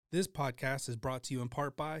This podcast is brought to you in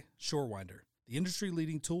part by ShoreWinder, the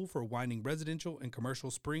industry-leading tool for winding residential and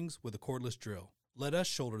commercial springs with a cordless drill. Let us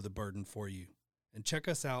shoulder the burden for you. And check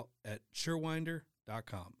us out at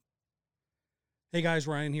ShoreWinder.com. Hey guys,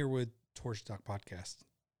 Ryan here with Torch Talk Podcast.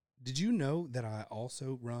 Did you know that I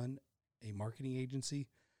also run a marketing agency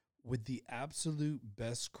with the absolute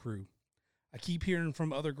best crew? I keep hearing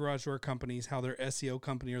from other garage door companies how their SEO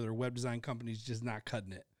company or their web design company is just not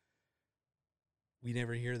cutting it. We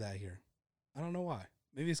never hear that here. I don't know why.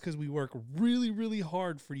 Maybe it's because we work really, really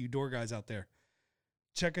hard for you door guys out there.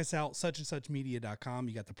 Check us out, suchandsuchmedia.com.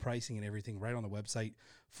 You got the pricing and everything right on the website,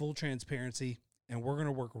 full transparency, and we're going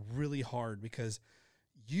to work really hard because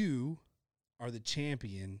you are the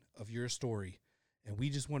champion of your story, and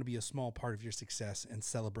we just want to be a small part of your success and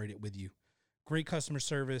celebrate it with you. Great customer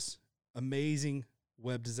service, amazing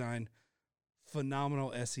web design,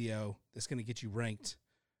 phenomenal SEO that's going to get you ranked.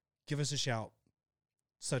 Give us a shout.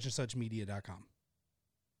 suchandsuchmedia.com.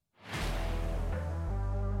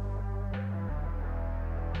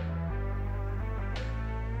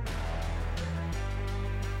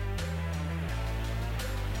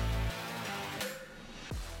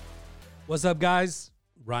 What's up, guys?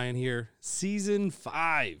 Ryan here. Season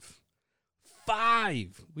 5.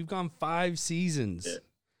 We've gone 5 seasons. Yeah.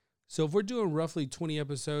 So if we're doing roughly 20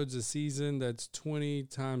 episodes a season, that's 20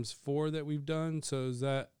 times 4 that we've done. So is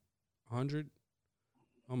that 100?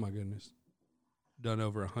 Oh, my goodness. Done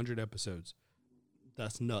over 100 episodes.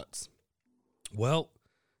 That's nuts. Well,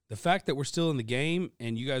 the fact that we're still in the game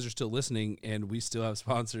and you guys are still listening and we still have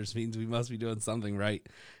sponsors means we must be doing something right.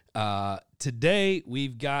 Today,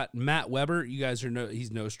 we've got Matt Weber. You guys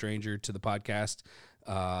he's no stranger to the podcast.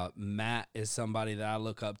 Matt is somebody that I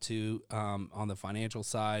look up to on the financial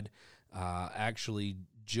side. Actually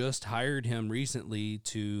just hired him recently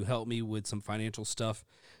to help me with some financial stuff.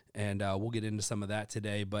 And we'll get into some of that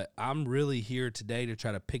today. But I'm really here today to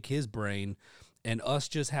try to pick his brain and us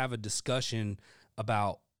just have a discussion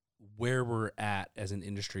about where we're at as an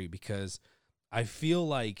industry. Because I feel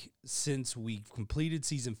like since we completed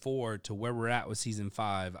season 4 to where we're at with season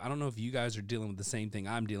 5, I don't know if you guys are dealing with the same thing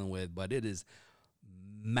I'm dealing with, but it is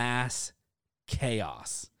mass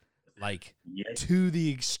chaos, like to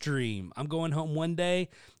the extreme. I'm going home one day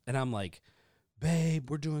and I'm like, babe,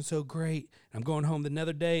 we're doing so great. I'm going home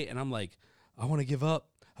another day, and I'm like, I want to give up.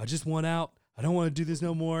 I just want out. I don't want to do this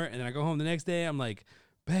no more. And then I go home the next day. I'm like,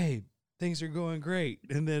 babe, things are going great.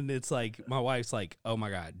 And then it's like, my wife's like, oh my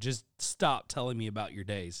God, just stop telling me about your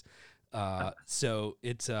days. So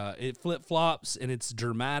it flip flops and it's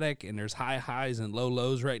dramatic, and there's high highs and low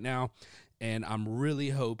lows right now. And I'm really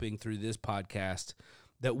hoping through this podcast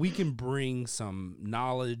that we can bring some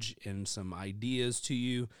knowledge and some ideas to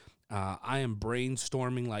you. I am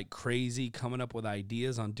brainstorming like crazy, coming up with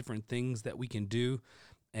ideas on different things that we can do,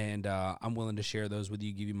 and I'm willing to share those with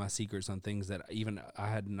you, give you my secrets on things that even I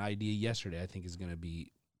had an idea yesterday I think is going to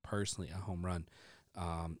be personally a home run.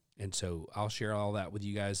 And so I'll share all that with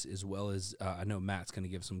you guys, as well as I know Matt's going to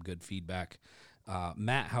give some good feedback.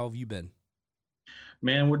 Matt, how have you been?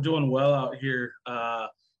 Man, we're doing well out here.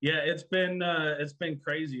 Yeah, it's been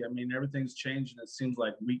crazy. I mean, everything's changed, and it seems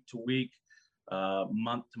like week to week,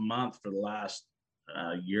 month to month for the last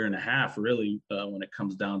year and a half, really, when it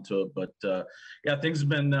comes down to it. But yeah, things have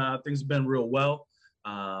been real well.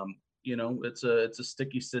 It's a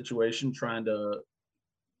sticky situation trying to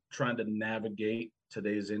navigate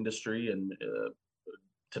today's industry and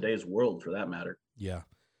today's world, for that matter. Yeah.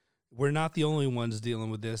 We're not the only ones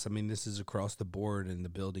dealing with this. I mean, this is across the board in the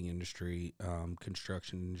building industry,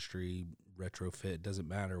 construction industry, retrofit. It doesn't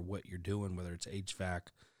matter what you're doing, whether it's HVAC,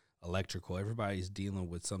 electrical. Everybody's dealing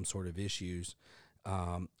with some sort of issues.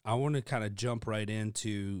 I want to kind of jump right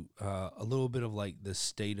into a little bit of like the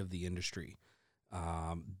state of the industry,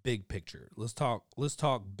 big picture. Let's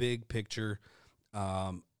talk big picture.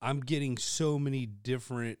 I'm getting so many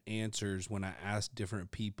different answers when I ask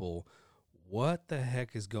different people, what the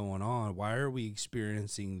heck is going on? Why are we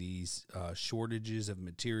experiencing these shortages of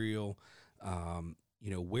material?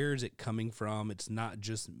 Where is it coming from? It's not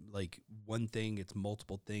just like one thing, it's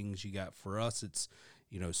multiple things. You got, for us, it's,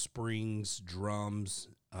 springs, drums,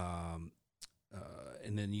 and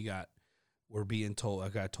then I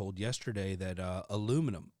got told yesterday that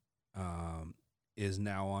aluminum is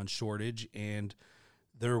now on shortage, and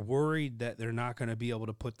they're worried that they're not going to be able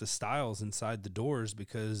to put the stiles inside the doors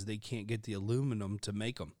because they can't get the aluminum to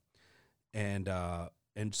make them. And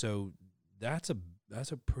so that's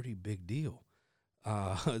a pretty big deal.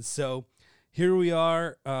 So here we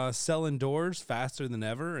are, selling doors faster than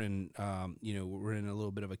ever. And, we're in a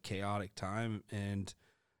little bit of a chaotic time, and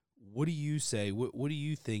what do you say? What do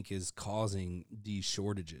you think is causing these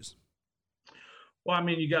shortages? Well, I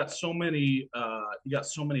mean, you got so many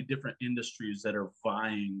different industries that are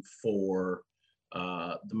vying for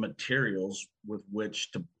the materials with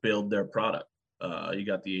which to build their product. You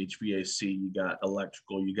got the HVAC, you got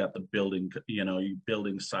electrical, you got the building, you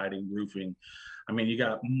building, siding, roofing. I mean, you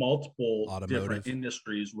got multiple different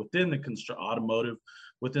industries within the automotive,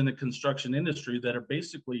 within the construction industry that are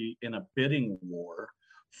basically in a bidding war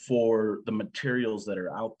for the materials that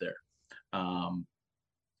are out there.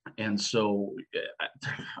 And so,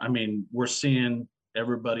 I mean, we're seeing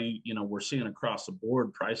everybody, we're seeing across the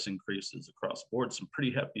board price increases across the board, some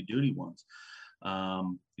pretty hefty duty ones. I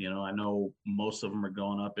know most of them are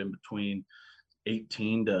going up in between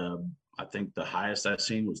 18 to, I think the highest I've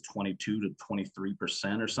seen was 22 to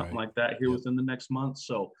 23% or something like that here within the next month.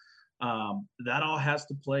 So that all has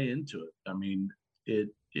to play into it. I mean,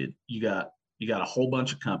 you got a whole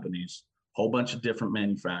bunch of companies, whole bunch of different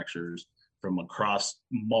manufacturers from across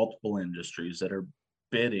multiple industries that are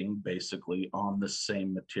bidding basically on the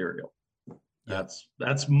same material. That's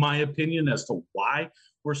my opinion as to why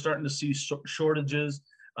we're starting to see shortages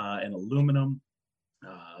in aluminum,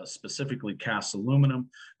 specifically cast aluminum.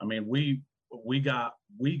 I mean, we got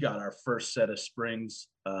our first set of springs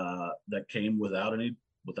that came without any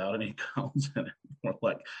cones in it. We're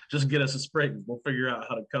like, just get us a spring, we'll figure out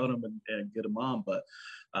how to coat them and get them on. But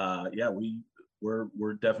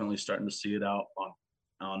we're definitely starting to see it out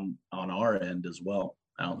on our end as well,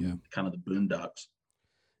 out in kind of the boondocks.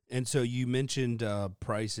 And so you mentioned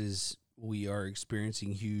prices. We are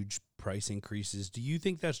experiencing huge price increases. Do you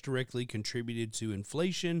think that's directly contributed to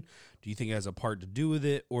inflation? Do you think it has a part to do with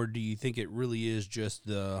it? Or do you think it really is just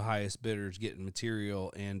the highest bidders getting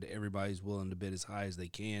material and everybody's willing to bid as high as they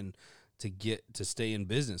can to stay in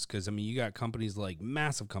business? Because, I mean, you got companies like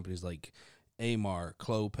massive companies like Amar,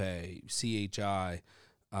 Clopay, CHI,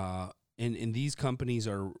 and these companies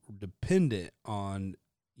are dependent on,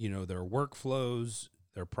 their workflows,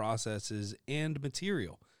 their processes, and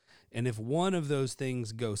material. And if one of those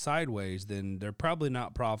things go sideways, then they're probably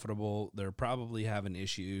not profitable. They're probably having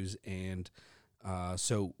issues. And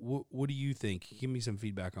so what do you think? Give me some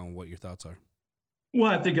feedback on what your thoughts are. Well,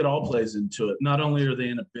 I think it all plays into it. Not only are they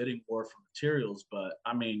in a bidding war for materials, but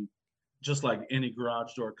I mean, just like any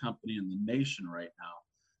garage door company in the nation right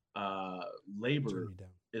now, labor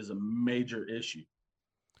is a major issue.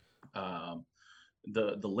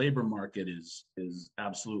 The labor market is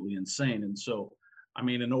absolutely insane. And so, I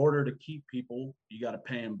mean, in order to keep people, you got to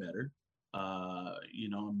pay them better.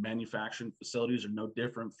 Manufacturing facilities are no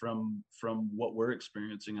different from what we're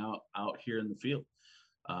experiencing out here in the field.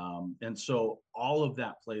 And so all of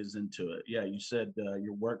that plays into it. Yeah, you said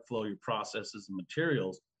your workflow, your processes, and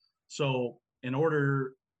materials. So in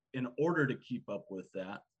order to keep up with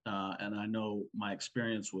that, and I know my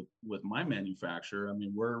experience with my manufacturer, I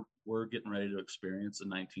mean, we're getting ready to experience a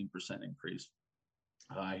 19% increase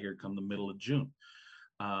here come the middle of June.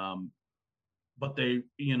 But they,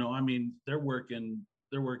 I mean, they're working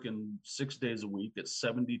 6 days a week at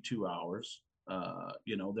 72 hours.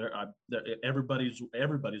 Everybody's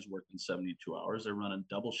working 72 hours. They're running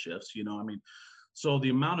double shifts, I mean, so the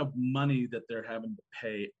amount of money that they're having to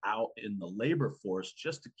pay out in the labor force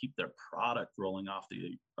just to keep their product rolling off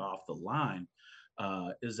the line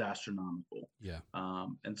is astronomical. Yeah.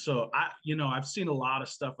 And so I've seen a lot of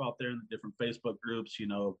stuff out there in the different Facebook groups,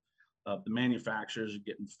 the manufacturers are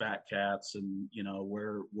getting fat cats, and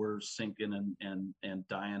we're sinking and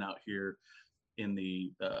dying out here in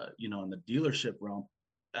the in the dealership realm.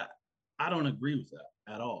 I don't agree with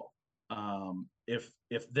that at all. If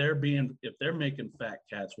they're making fat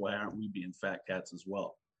cats, why aren't we being fat cats as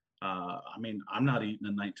well? I mean, I'm not eating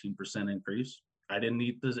a 19% increase. I didn't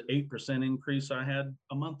eat the 8% increase I had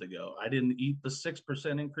a month ago. I didn't eat the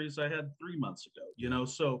 6% increase I had 3 months ago.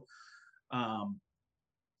 So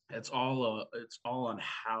it's all on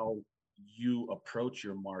how you approach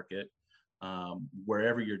your market,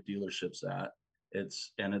 wherever your dealership's at.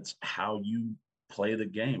 It's how you play the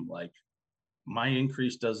game. Like, my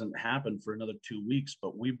increase doesn't happen for another 2 weeks,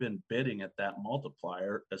 but we've been bidding at that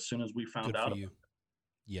multiplier as soon as we found out.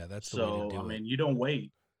 Yeah, that's the way to do it. I mean, you don't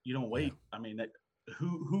wait. Yeah. I mean,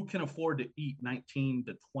 who can afford to eat 19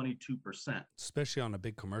 to 22%? Especially on a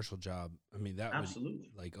big commercial job. I mean, that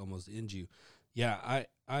absolutely would like almost end you. Yeah,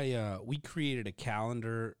 we created a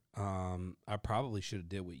calendar. I probably should have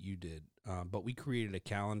did what you did, but we created a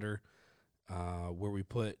calendar where we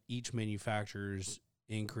put each manufacturer's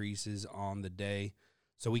increases on the day,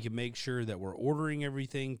 so we can make sure that we're ordering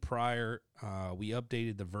everything prior. We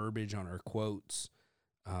updated the verbiage on our quotes.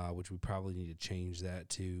 which we probably need to change that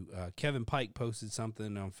to. Kevin Pike posted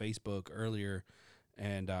something on Facebook earlier,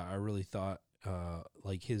 and I really thought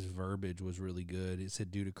like his verbiage was really good. It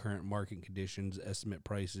said, due to current market conditions, estimate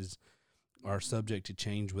prices are subject to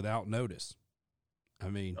change without notice. I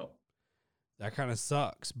mean, that kind of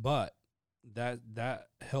sucks, but that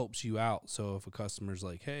helps you out. So if a customer's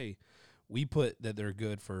like, hey, we put that they're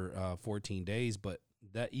good for 14 days, but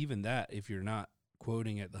if you're not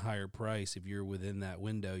quoting at the higher price, if you're within that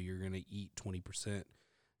window, you're going to eat 20%.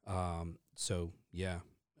 So yeah,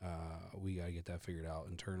 we got to get that figured out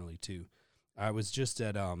internally too. I was just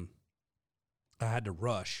at, I had to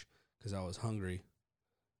rush because I was hungry.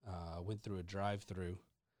 Went through a drive-through.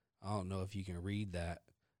 I don't know if you can read that.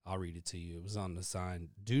 I'll read it to you. It was on the sign.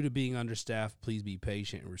 Due to being understaffed, please be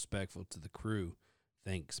patient and respectful to the crew.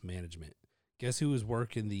 Thanks, management. Guess who was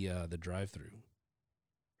working the drive-through?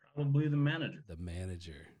 Probably the manager. The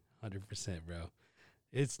manager. 100%, bro.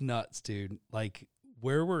 It's nuts, dude. Like,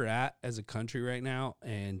 where we're at as a country right now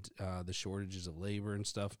and the shortages of labor and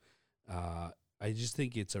stuff, I just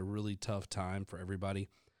think it's a really tough time for everybody.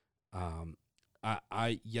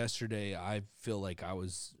 Yesterday, I feel like I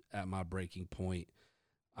was at my breaking point.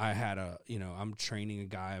 I had I'm training a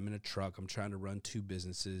guy. I'm in a truck. I'm trying to run 2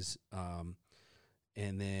 businesses.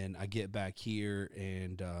 And then I get back here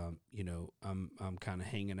and, I'm kind of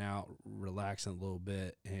hanging out, relaxing a little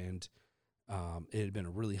bit. And it had been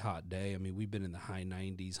a really hot day. I mean, we've been in the high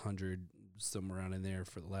 90s, 100, somewhere around in there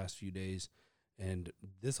for the last few days. And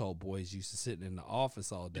this old boy's used to sitting in the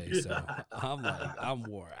office all day. So I'm like, I'm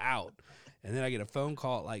wore out. And then I get a phone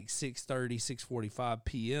call at like 6:30, 6:45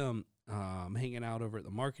 p.m. I'm hanging out over at the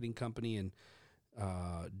marketing company, and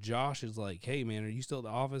Josh is like, hey, man, are you still at the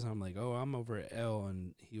office? I'm like, oh, I'm over at L.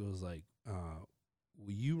 And he was like, will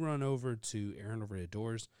you run over to Aaron over at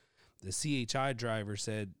Doors? The CHI driver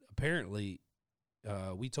said, apparently,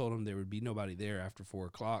 we told him there would be nobody there after 4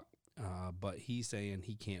 o'clock, but he's saying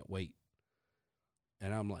he can't wait.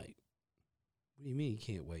 And I'm like, what do you mean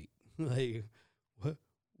he can't wait? Like, what?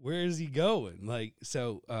 Where is he going? Like,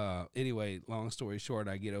 so anyway, long story short,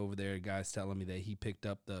 I get over there. A guy's telling me that he picked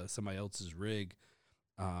up somebody else's rig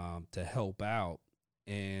to help out,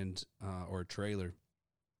 and or a trailer.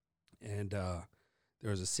 And there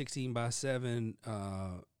was a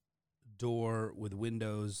 16x7 door with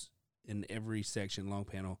windows in every section, long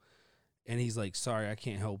panel. And he's like, sorry, I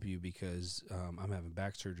can't help you because I'm having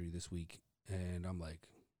back surgery this week. And I'm like,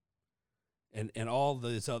 and all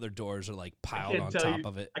these other doors are like piled on top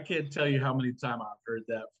of it. I can't tell you how many times I've heard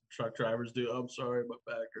that from truck drivers do. I'm sorry, my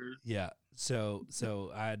back hurts. Yeah. So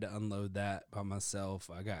I had to unload that by myself.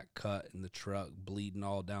 I got cut in the truck, bleeding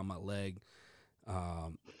all down my leg,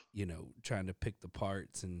 trying to pick the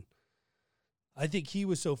parts. And I think he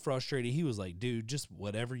was so frustrated. He was like, dude, just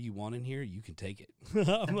whatever you want in here, you can take it.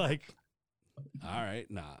 I'm like, all right.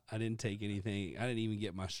 Nah, I didn't take anything. I didn't even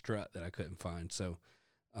get my strut that I couldn't find. So,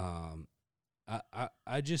 I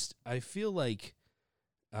feel like,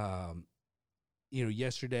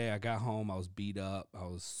 yesterday I got home, I was beat up, I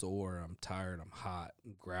was sore, I'm tired, I'm hot,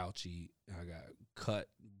 I'm grouchy, I got cut,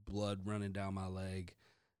 blood running down my leg.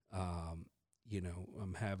 I'm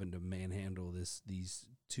having to manhandle these these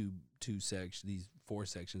 4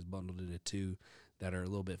 sections bundled into 2 that are a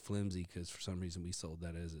little bit flimsy because for some reason we sold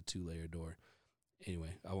that as a 2-layer door.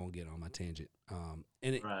 Anyway, I won't get on my tangent.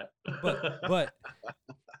 Right. but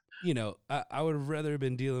I would have rather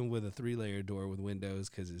been dealing with a 3-layer door with windows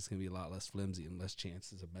because it's going to be a lot less flimsy and less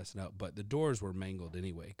chances of messing up. But the doors were mangled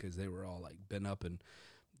anyway because they were all like bent up and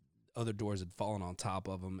other doors had fallen on top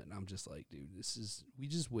of them. And I'm just like, dude, we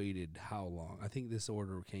just waited how long? I think this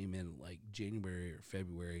order came in like January or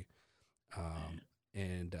February.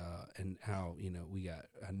 And how,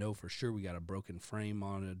 I know for sure we got a broken frame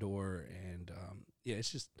on a door. And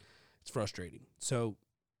it's frustrating. So,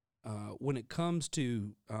 when it comes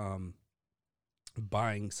to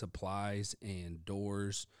buying supplies and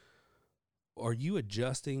doors, are you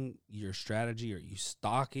adjusting your strategy? Are you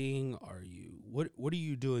stocking? What are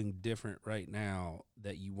you doing different right now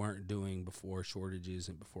that you weren't doing before shortages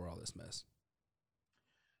and before all this mess?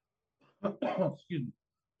 Excuse me.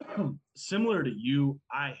 Similar to you,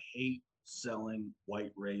 I hate selling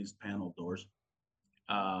white raised panel doors.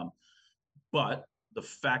 But the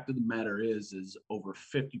fact of the matter is over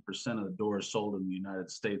 50% of the doors sold in the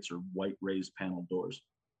United States are white raised panel doors.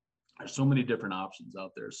 There's so many different options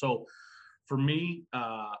out there. So for me,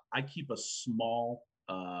 I keep a small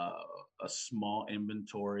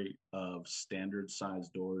inventory of standard size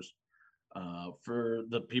doors for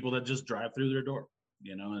the people that just drive through their door,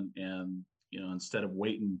 and instead of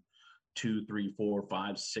waiting 2, 3, 4,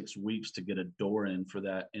 5, 6 weeks to get a door in for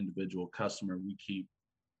that individual customer, we keep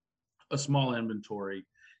a small inventory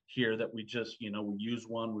here that we just, we use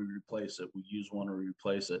one, we replace it. We use one or we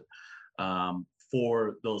replace it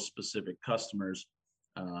for those specific customers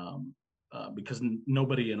because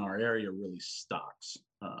nobody in our area really stocks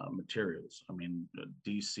materials. I mean,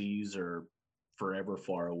 DCs are forever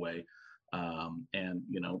far away. And,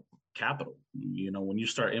 capital, when you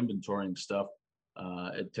start inventorying stuff,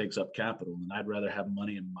 it takes up capital, and I'd rather have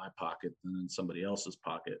money in my pocket than in somebody else's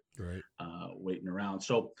pocket, right? Waiting around.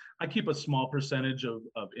 So I keep a small percentage of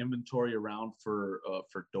inventory around for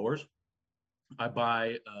doors. I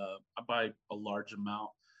buy a large amount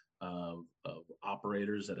of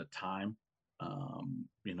operators at a time,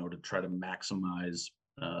 to try to maximize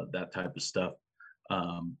that type of stuff.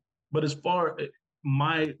 But as far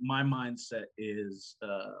my mindset is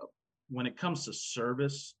when it comes to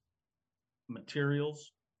service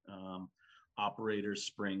materials, operators,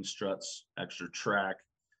 springs, struts, extra track,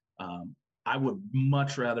 I would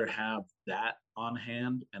much rather have that on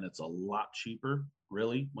hand, and it's a lot cheaper,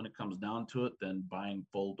 really, when it comes down to it, than buying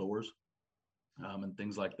full doors and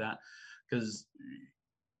things like that. Because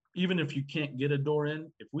even if you can't get a door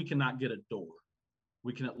in, if we cannot get a door,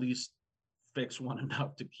 we can at least fix one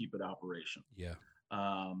enough to keep it operational. Yeah.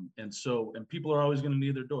 And people are always going to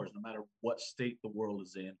need their doors, no matter what state the world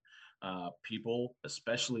is in. People,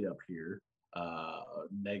 especially up here,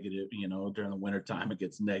 negative, during the wintertime, it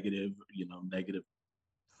gets negative, negative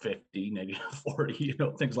 50, negative 40,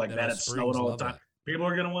 things like that. It's snowing all the time. People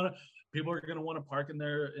are going to want to park in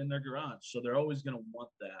their garage. So they're always going to want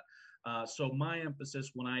that. So my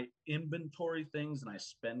emphasis when I inventory things and I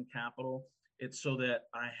spend capital, it's so that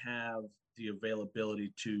I have the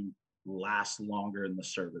availability to last longer in the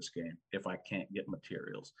service game if I can't get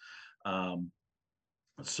materials.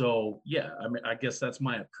 So yeah, I mean, I guess that's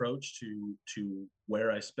my approach to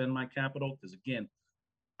where I spend my capital. Because again,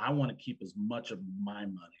 I want to keep as much of my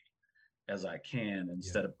money as I can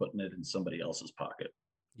instead of putting it in somebody else's pocket.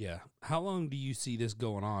 Yeah. How long do you see this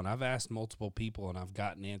going on? I've asked multiple people and I've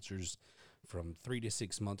gotten answers from 3 to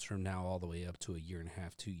 6 months from now all the way up to a year and a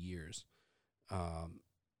half, 2 years.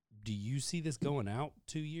 Do you see this going out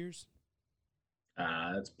 2 years?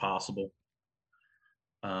 It's possible.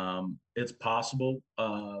 It's possible.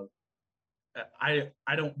 I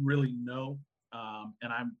don't really know,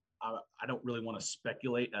 and I don't really want to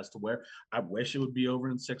speculate as to where. I wish it would be over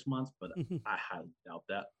in 6 months, but I highly doubt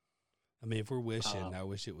that. I mean, if we're wishing, I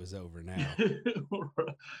wish it was over now.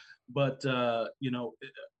 But I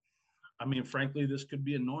mean, frankly, this could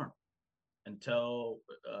be a norm until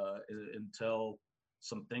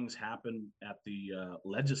some things happen at the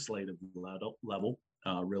legislative level.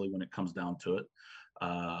 Really, when it comes down to it,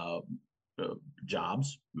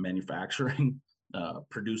 jobs, manufacturing,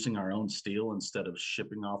 producing our own steel instead of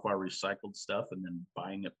shipping off our recycled stuff and then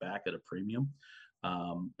buying it back at a premium.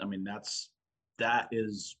 I mean, that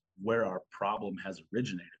is where our problem has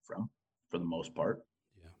originated from, for the most part.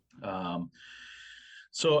 Yeah.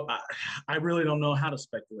 So I really don't know how to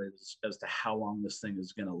speculate as to how long this thing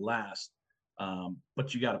is going to last.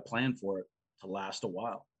 But you got to plan for it to last a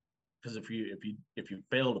while. Because if you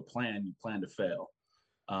fail to plan, you plan to fail.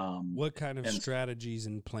 What kind of strategies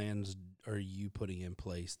and plans are you putting in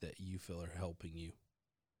place that you feel are helping you?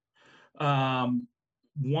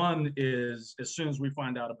 One is, as soon as we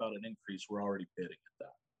find out about an increase, we're already bidding at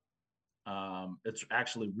that. It's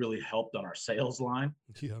actually really helped on our sales line.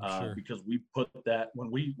 Yeah, I'm sure. Because we put that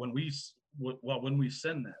when we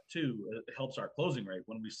send that too, it helps our closing rate.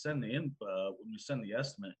 When we send the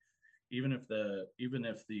estimate, even if the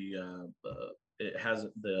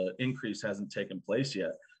increase hasn't taken place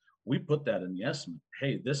yet, we put that in the estimate.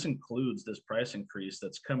 Hey, this includes this price increase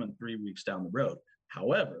that's coming 3 weeks down the road.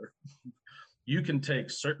 However, you can take a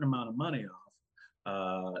certain amount of money off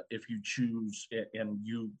if you choose, and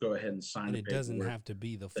you go ahead and sign. And it doesn't have to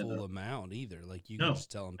be the full amount either. Like you can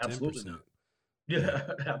just tell them 10%. Yeah,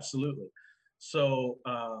 absolutely. So,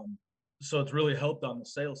 so it's really helped on the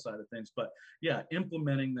sales side of things. But yeah,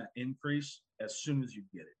 implementing that increase as soon as you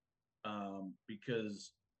get it,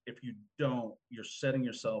 because if you don't, you're setting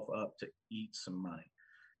yourself up to eat some money.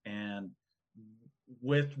 And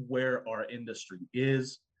with where our industry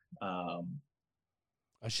is,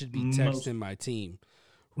 I should be texting my team.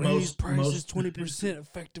 Raise prices 20%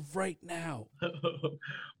 effective right now.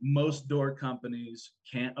 Most door companies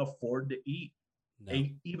can't afford to eat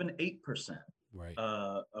even 8%. Right.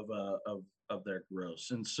 Of their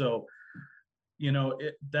gross. And so,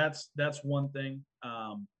 that's one thing.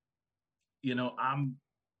 I'm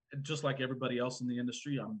just like everybody else in the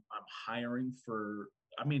industry. I'm hiring for.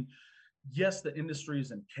 I mean, yes, the industry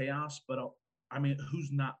is in chaos, but I mean,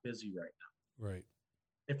 who's not busy right now? Right.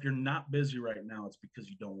 If you're not busy right now, it's because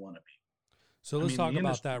you don't want to be. So let's talk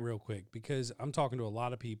about that real quick, because I'm talking to a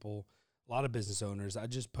lot of people, a lot of business owners. I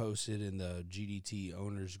just posted in the GDT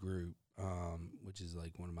owners group, which is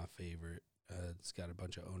like one of my favorite. It's got a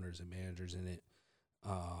bunch of owners and managers in it.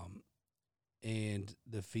 And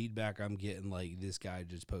the feedback I'm getting, like this guy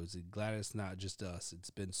just posted, glad it's not just us.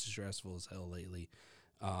 It's been stressful as hell lately.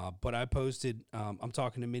 But I posted, I'm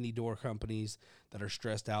talking to many door companies that are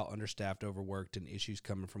stressed out, understaffed, overworked, and issues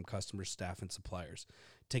coming from customers, staff, and suppliers.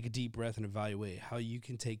 Take a deep breath and evaluate how you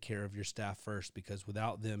can take care of your staff first, because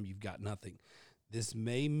without them, you've got nothing. This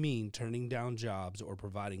may mean turning down jobs or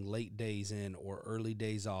providing late days in or early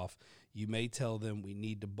days off. You may tell them we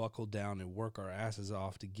need to buckle down and work our asses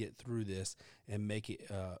off to get through this and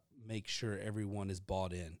make sure everyone is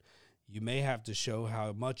bought in. You may have to show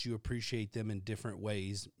how much you appreciate them in different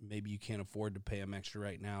ways. Maybe you can't afford to pay them extra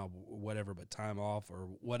right now, whatever, but time off or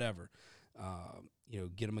whatever.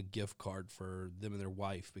 Get them a gift card for them and their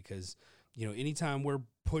wife, because, anytime we're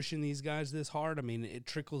pushing these guys this hard, I mean, it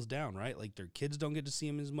trickles down, right? Like their kids don't get to see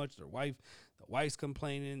them as much. The wife's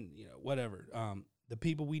complaining, whatever. The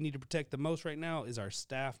people we need to protect the most right now is our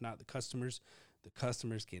staff, not the customers. The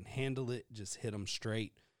customers can handle it. Just hit them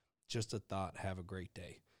straight. Just a thought. Have a great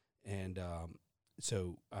day. And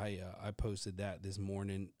so I posted that this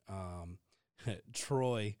morning.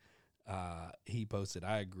 Troy, he posted,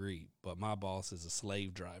 I agree, but my boss is a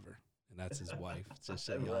slave driver, and that's his wife, just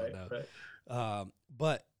so y'all know. Right.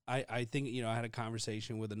 But I think, I had a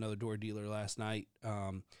conversation with another door dealer last night.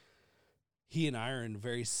 He and I are in a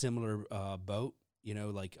very similar boat,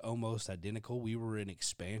 like almost identical. We were in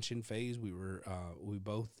expansion phase. We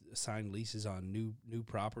both signed leases on new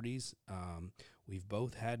properties. We've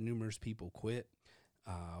both had numerous people quit.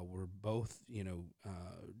 We're both,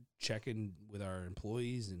 checking with our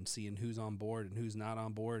employees and seeing who's on board and who's not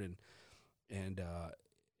on board. And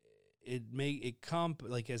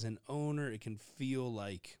like as an owner, it can feel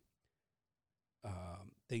like,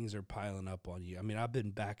 things are piling up on you. I mean, I've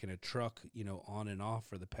been back in a truck, on and off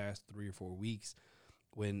for the past 3 or 4 weeks,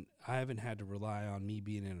 when I haven't had to rely on me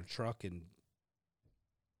being in a truck in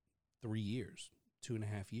 3 years,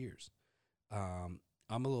 2.5 years.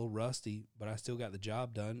 I'm a little rusty, but I still got the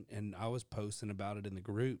job done. And I was posting about it in the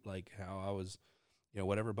group, like how I was,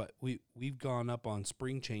 whatever. But we've gone up on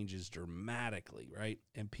spring changes dramatically, right?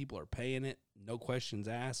 And people are paying it, no questions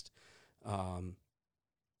asked.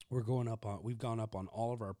 We've gone up on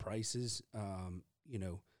all of our prices.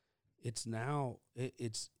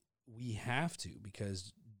 We have to,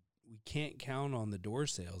 because we can't count on the door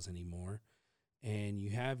sales anymore. And you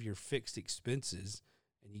have your fixed expenses,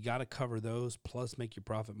 and you got to cover those, plus make your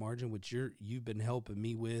profit margin, which you've been helping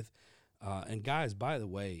me with. And guys, by the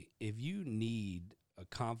way, if you need a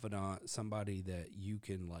confidant, somebody that you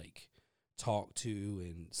can talk to,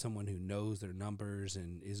 and someone who knows their numbers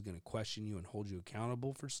and is going to question you and hold you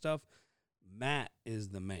accountable for stuff, Matt is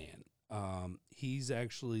the man. He's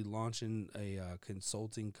actually launching a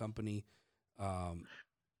consulting company. I'm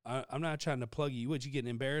not trying to plug you. What, you getting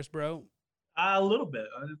embarrassed, bro? A little bit.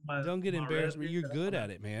 Don't get embarrassed, but you're good at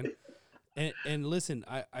it, man. And listen,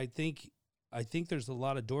 I think there's a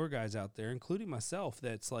lot of door guys out there, including myself,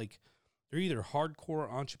 that's like, they're either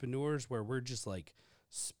hardcore entrepreneurs where we're just like,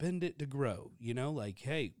 spend it to grow,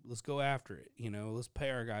 hey, let's go after it. Let's pay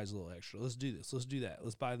our guys a little extra. Let's do this. Let's do that.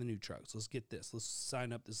 Let's buy the new trucks. Let's get this. Let's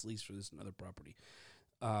sign up this lease for this another property.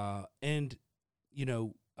 And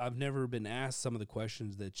I've never been asked some of the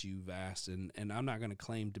questions that you've asked, and I'm not going to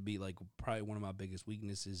claim to be like, probably one of my biggest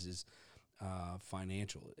weaknesses is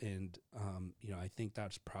financial. And, I think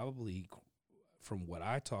that's probably, from what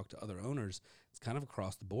I talk to other owners, it's kind of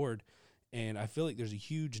across the board. And I feel like there's a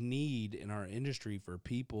huge need in our industry for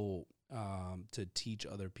people to teach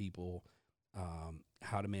other people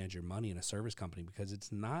how to manage your money in a service company, because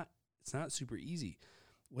it's not super easy.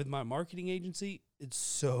 With my marketing agency, it's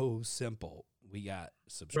so simple. We got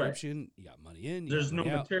subscription, right. You got money in. There's no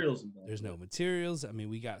materials involved. There's no materials. I mean,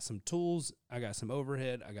 we got some tools. I got some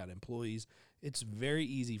overhead. I got employees. It's very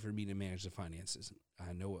easy for me to manage the finances.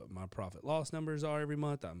 I know what my profit loss numbers are every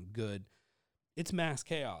month. I'm good. It's mass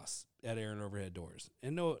chaos at Aaron Overhead Doors.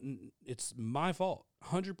 And no, it's my fault.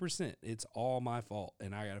 100%. It's all my fault,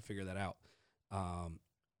 and I got to figure that out.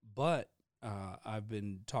 But I've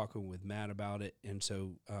been talking with Matt about it, and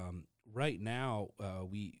so right now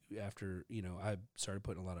I started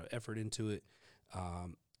putting a lot of effort into it.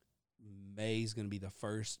 May is going to be the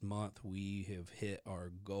first month we have hit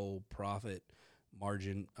our goal profit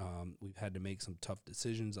margin. We've had to make some tough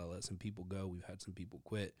decisions. I let some people go. We've had some people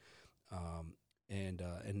quit. And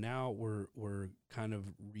now we're kind of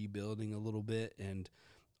rebuilding a little bit. And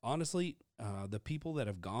honestly, the people that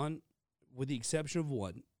have gone, with the exception of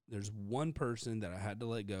one, There's one person that I had to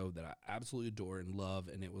let go that I absolutely adore and love,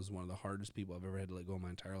 and it was one of the hardest people I've ever had to let go in my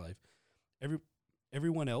entire life.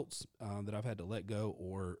 Everyone else that I've had to let go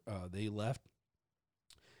or they left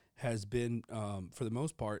has been, for the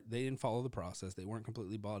most part, they didn't follow the process. They weren't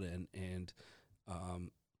completely bought in, and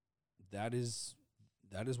that is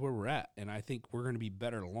where we're at. And I think we're going to be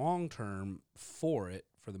better long term for it,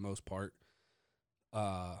 for the most part.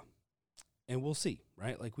 And we'll see,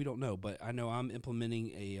 right? Like, we don't know, but I know I'm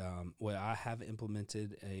implementing I have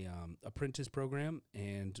implemented a apprentice program,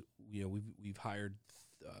 and we've hired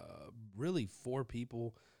really 4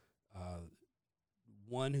 people.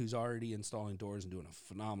 One who's already installing doors and doing a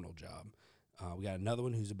phenomenal job. We got another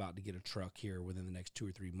one who's about to get a truck here within the next 2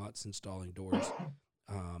 or 3 months installing doors.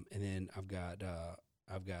 And then I've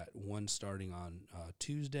got one starting on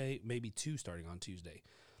Tuesday, maybe 2 starting on Tuesday.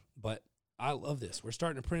 But I love this. We're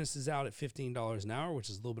starting apprentices out at $15 an hour, which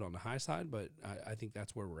is a little bit on the high side, but I think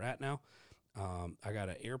that's where we're at now. I got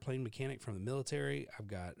an airplane mechanic from the military. I've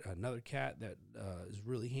got another cat that is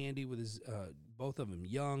really handy with his, both of them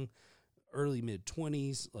young, early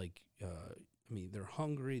mid-20s. Like, they're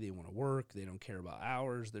hungry. They want to work. They don't care about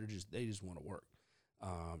hours. They just want to work.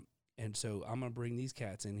 And so I'm going to bring these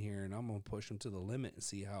cats in here, and I'm going to push them to the limit and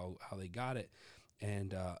see how they got it.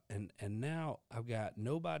 And now I've got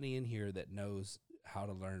nobody in here that knows how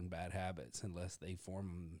to learn bad habits unless they form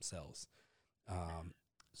them themselves.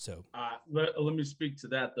 Let me speak to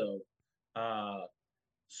that though.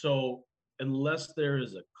 So unless there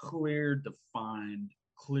is a defined,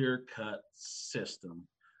 clear-cut system,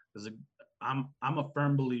 I'm a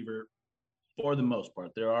firm believer, for the most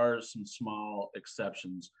part. There are some small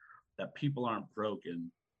exceptions that people aren't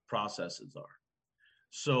broken, processes are.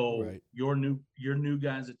 So right. your new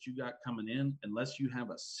guys that you got coming in, unless you have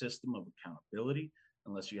a system of accountability,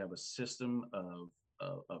 unless you have a system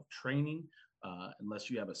of training, unless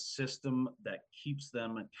you have a system that keeps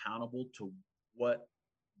them accountable to what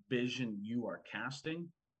vision you are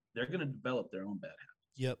casting, they're going to develop their own bad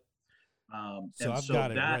habits. Yep. So I've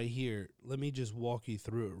got it right here. Let me just walk you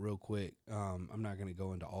through it real quick. I'm not going to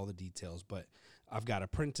go into all the details, but I've got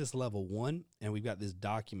apprentice level 1, and we've got this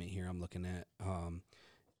document here I'm looking at.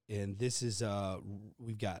 And this is,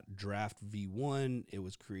 we've got draft V1. It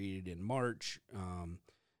was created in March.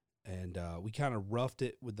 And we kind of roughed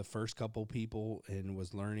it with the first couple people and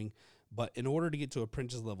was learning. But in order to get to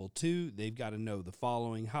apprentice level 2, they've got to know the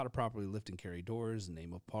following: how to properly lift and carry doors,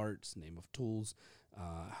 name of parts, name of tools,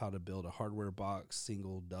 how to build a hardware box,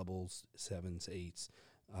 single, doubles, 7s, 8s,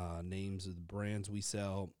 names of the brands we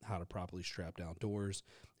sell, how to properly strap down doors,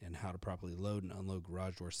 and how to properly load and unload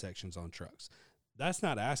garage door sections on trucks. That's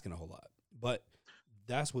not asking a whole lot, but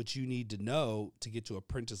that's what you need to know to get to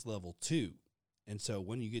apprentice level 2. And so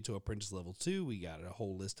when you get to apprentice level 2, we got a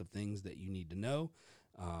whole list of things that you need to know.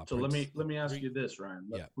 So let me ask you this, Ryan.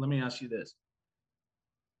 Yeah. Let me ask you this.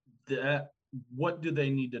 What do they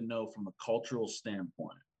need to know from a cultural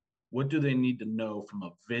standpoint? What do they need to know from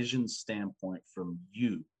a vision standpoint from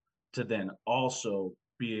you to then also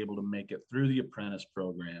be able to make it through the apprentice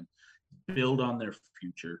program, build on their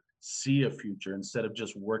future, see a future instead of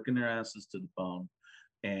just working their asses to the bone?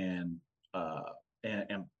 And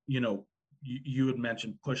you had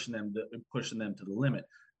mentioned pushing them to the limit.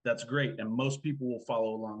 That's great. And most people will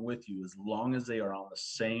follow along with you as long as they are on the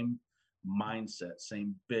same mindset,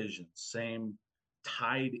 same vision, same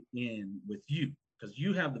tied in with you, because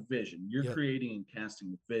you have the vision. You're Yep. creating and casting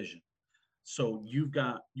the vision. So you've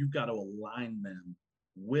got to align them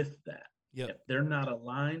with that. Yep. If they're not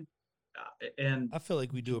aligned, and I feel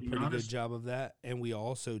like we do a pretty honest, good job of that, and we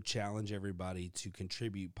also challenge everybody to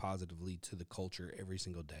contribute positively to the culture every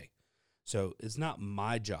single day. So it's not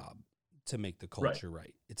my job to make the culture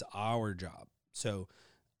right. It's our job. So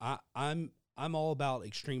I'm all about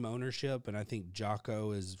extreme ownership, and I think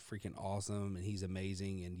Jocko is freaking awesome, and he's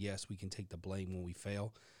amazing. And yes, we can take the blame when we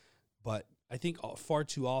fail, but I think far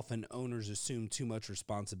too often owners assume too much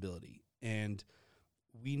responsibility, and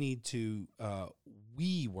we need to.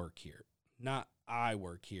 We work here, not I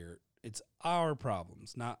work here. It's our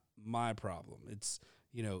problems, not my problem. It's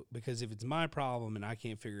because if it's my problem and I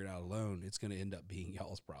can't figure it out alone, it's going to end up being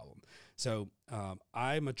y'all's problem. So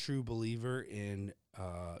I'm a true believer in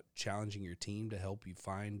challenging your team to help you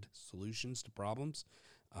find solutions to problems.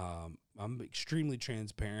 I'm extremely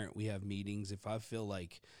transparent. We have meetings. If I feel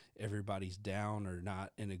like everybody's down or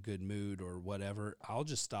not in a good mood or whatever, I'll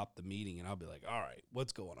just stop the meeting and I'll be like, all right,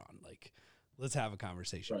 what's going on? Like, let's have a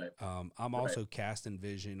conversation. Right. I'm also casting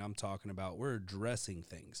vision. I'm talking about, we're addressing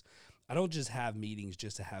things. I don't just have meetings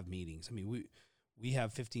just to have meetings. I mean, we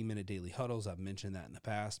have 15-minute daily huddles. I've mentioned that in the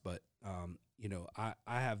past, but, I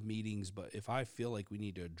have meetings, but if I feel like we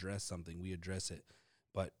need to address something, we address it.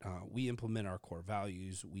 But we implement our core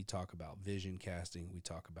values. We talk about vision casting. We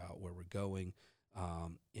talk about where we're going.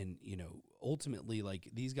 And ultimately, like,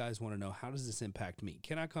 these guys want to know, how does this impact me?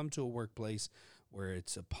 Can I come to a workplace where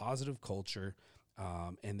it's a positive culture,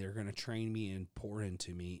 and they're going to train me and pour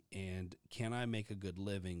into me? And can I make a good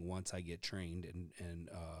living once I get trained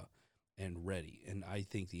and ready? And I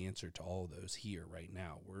think the answer to all of those here right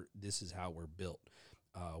now, this is how we're built.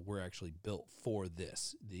 We're actually built for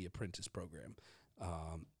this, the apprentice program.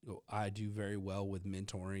 I do very well with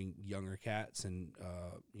mentoring younger cats and,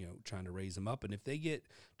 trying to raise them up. And if they get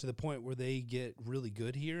to the point where they get really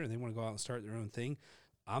good here and they want to go out and start their own thing,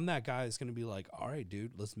 I'm that guy that's going to be like, all right,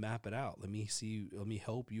 dude, let's map it out. Let me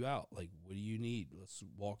help you out. Like, what do you need? Let's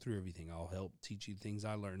walk through everything. I'll help teach you things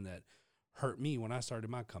I learned that hurt me when I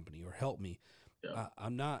started my company, or help me. Yeah.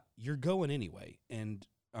 You're going anyway. And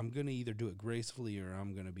I'm going to either do it gracefully or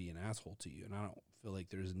I'm going to be an asshole to you. And I don't feel like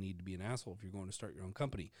there's a need to be an asshole if you're going to start your own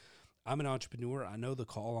company. I'm an entrepreneur. I know the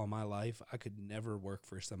call on my life. I could never work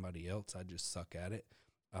for somebody else. I just suck at it.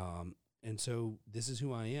 And so this is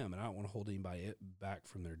who I am, and I don't want to hold anybody back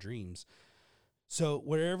from their dreams. So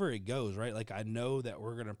wherever it goes, right? Like, I know that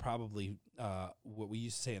we're going to probably, what we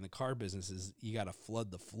used to say in the car business is you got to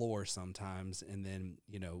flood the floor sometimes. And then,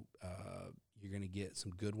 you're going to get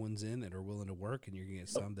some good ones in that are willing to work, and you're going to get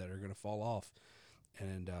some that are going to fall off.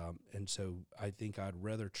 And so I think I'd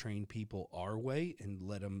rather train people our way and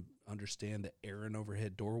let them understand the air and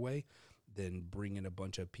overhead doorway than bring in a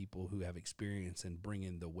bunch of people who have experience and bring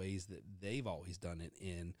in the ways that they've always done it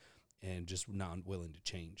in, and just not willing to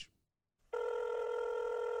change.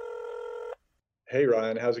 Hey,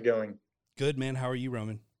 Ryan, how's it going? Good, man. How are you,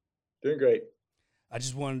 Roman? Doing great. I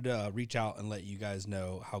just wanted to reach out and let you guys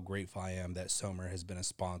know how grateful I am that Somer has been a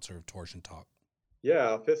sponsor of Torsion Talk.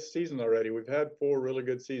 Yeah, 5th season already. We've had 4 really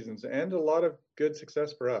good seasons and a lot of good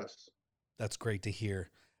success for us. That's great to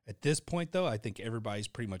hear. At this point, though, I think everybody's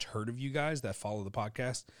pretty much heard of you guys that follow the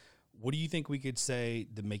podcast. What do you think we could say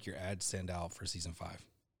to make your ad stand out for season 5?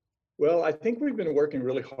 Well, I think we've been working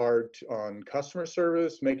really hard on customer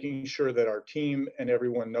service, making sure that our team and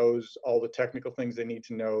everyone knows all the technical things they need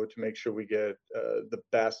to know to make sure we get the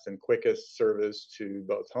best and quickest service to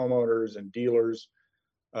both homeowners and dealers.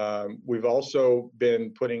 We've also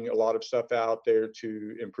been putting a lot of stuff out there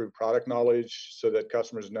to improve product knowledge so that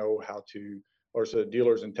customers know how to, or so that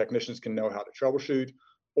dealers and technicians can know how to troubleshoot,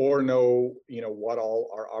 or know, what all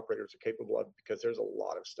our operators are capable of, because there's a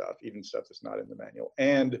lot of stuff, even stuff that's not in the manual.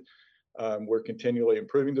 And we're continually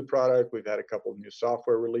improving the product. We've had a couple of new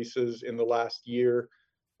software releases in the last year.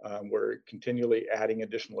 We're continually adding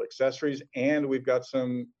additional accessories, and we've got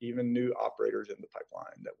some even new operators in the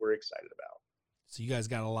pipeline that we're excited about. So you guys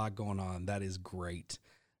got a lot going on. That is great.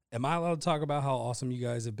 Am I allowed to talk about how awesome you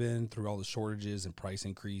guys have been through all the shortages and price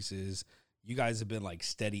increases? You guys have been like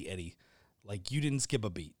steady Eddie. Like, you didn't skip a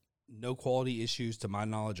beat. No quality issues to my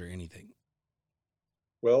knowledge or anything.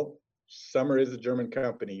 Well, Somer is a German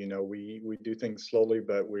company. We do things slowly,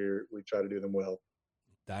 but we try to do them well.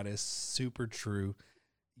 That is super true.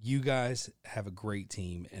 You guys have a great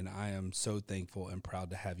team, and I am so thankful and proud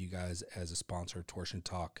to have you guys as a sponsor of Torsion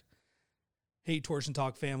Talk. Hey, Torsion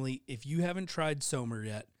Talk family, if you haven't tried Somer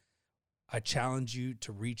yet, I challenge you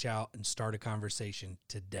to reach out and start a conversation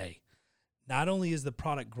today. Not only is the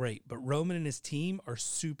product great, but Roman and his team are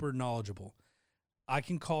super knowledgeable. I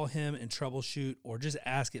can call him and troubleshoot or just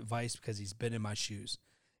ask advice because he's been in my shoes.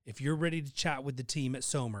 If you're ready to chat with the team at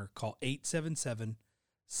Somer, call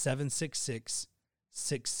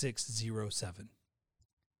 877-766-6607.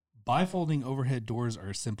 Bifolding overhead doors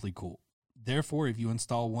are simply cool. Therefore, if you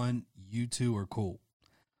install one, you too are cool.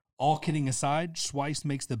 All kidding aside, Schweiss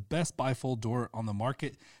makes the best bifold door on the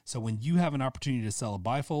market, so when you have an opportunity to sell a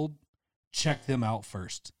bifold, check them out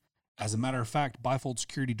first. As a matter of fact, bifold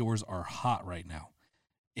security doors are hot right now.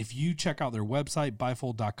 If you check out their website,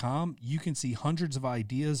 bifold.com, you can see hundreds of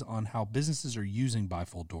ideas on how businesses are using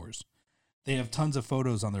bifold doors. They have tons of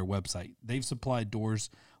photos on their website. They've supplied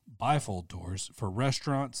bifold doors for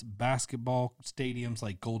restaurants, basketball stadiums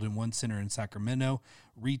like Golden One Center in Sacramento,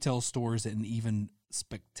 retail stores, and even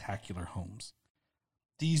spectacular homes.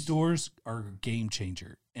 These doors are a game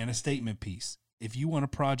changer and a statement piece. If you want a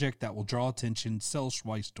project that will draw attention, sell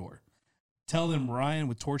Schweiss door. Tell them Ryan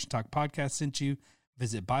with Torsion Talk Podcast sent you.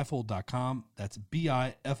 Visit bifold.com. That's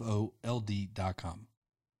bifold.com.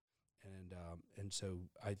 And so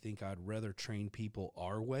I think I'd rather train people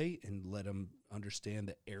our way and let them understand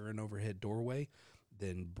the air and overhead doorway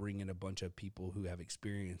than bring in a bunch of people who have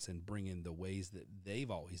experience and bring in the ways that they've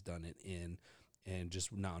always done it in, and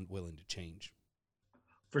just not willing to change.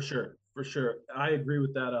 For sure. I agree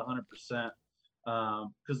with that 100%.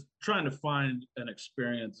 Because trying to find an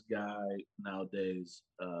experienced guy nowadays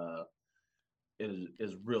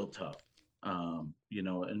is real tough.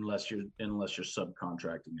 Unless you're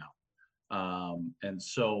subcontracting out. And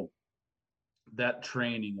so that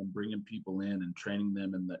training and bringing people in and training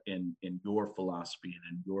them in your philosophy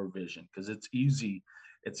and in your vision, because it's easy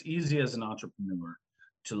as an entrepreneur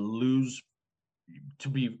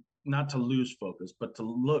not to lose focus, but to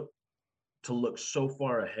look so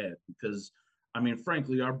far ahead. Because I mean,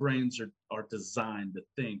 frankly, our brains are designed to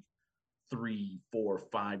think 3, 4,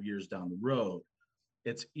 5 years down the road.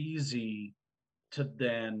 It's easy to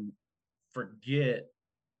then forget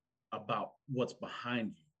about what's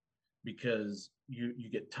behind you, because you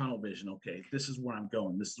get tunnel vision. Okay, this is where I'm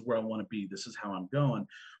going. This is where I want to be. This is how I'm going.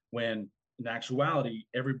 When in actuality,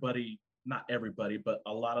 not everybody, but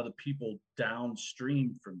a lot of the people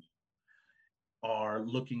downstream from you are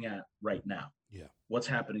looking at right now. Yeah. What's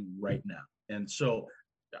happening right now. And so,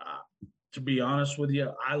 to be honest with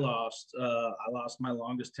you, I lost my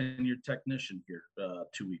longest tenured technician here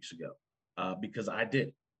 2 weeks ago because I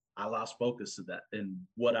lost focus of that and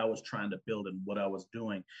what I was trying to build and what I was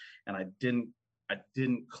doing, and I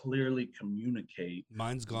didn't clearly communicate.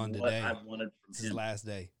 Mine's gone what today. I wanted from This is last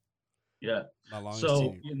day. Yeah. My longest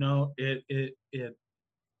So tenure.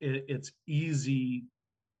 it's easy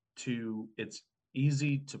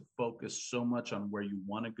to focus so much on where you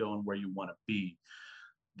want to go and where you want to be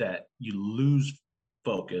that you lose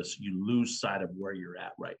focus, you lose sight of where you're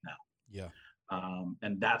at right now. Yeah.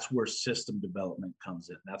 And that's where system development comes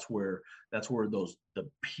in. That's where the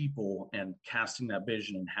people and casting that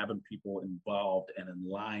vision and having people involved and in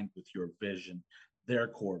line with your vision, their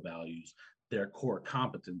core values, their core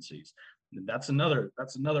competencies. And that's another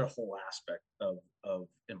whole aspect of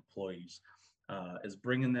employees, is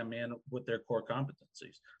bringing them in with their core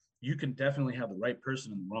competencies. You can definitely have the right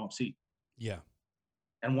person in the wrong seat. Yeah.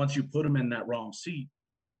 And once you put them in that wrong seat,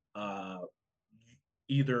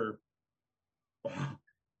 either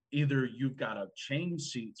you've got to change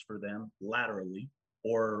seats for them laterally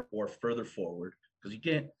or further forward, because you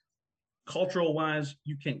can't, cultural wise,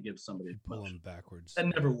 you can't give somebody a pull promotion. them backwards. That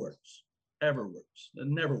never works. Ever works. It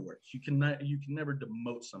never works. You can never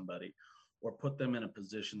demote somebody or put them in a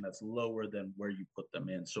position that's lower than where you put them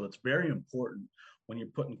in. So it's very important when you're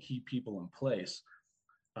putting key people in place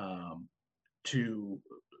to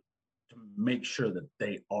make sure that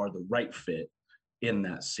they are the right fit in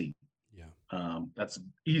that seat. Yeah. That's the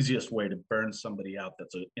easiest way to burn somebody out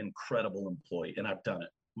that's an incredible employee. And I've done it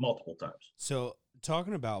multiple times. So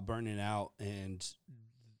talking about burning out and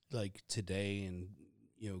like today and,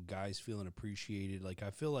 guys feeling appreciated. Like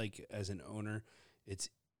I feel like as an owner, it's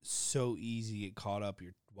so easy to get caught up.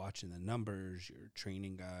 You're watching the numbers, you're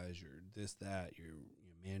training guys, you're this, that, you're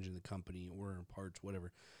managing the company, ordering parts,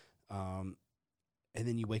 whatever. And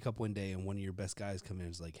then you wake up one day and one of your best guys come in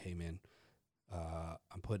and is like, hey man,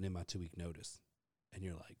 I'm putting in my 2-week notice. And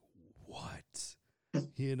you're like, what?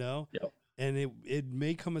 Yep. And it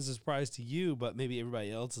may come as a surprise to you, but maybe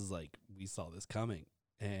everybody else is like, we saw this coming.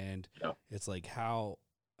 And yep. It's like, how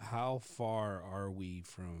far are we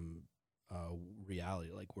from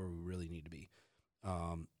reality, like where we really need to be?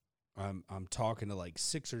 I'm talking to like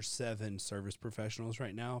 6 or 7 service professionals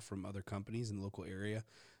right now from other companies in the local area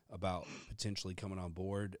about potentially coming on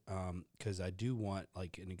board, because I do want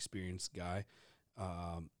like an experienced guy.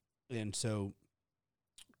 And so,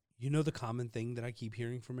 the common thing that I keep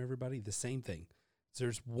hearing from everybody, the same thing. So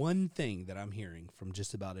there's one thing that I'm hearing from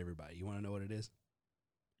just about everybody. You want to know what it is?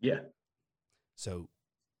 Yeah. So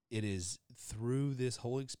it is through this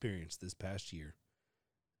whole experience this past year,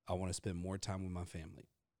 I want to spend more time with my family.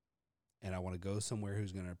 And I want to go somewhere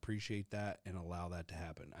who's going to appreciate that and allow that to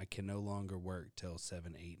happen. I can no longer work till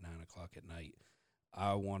 7, 8, 9 o'clock at night.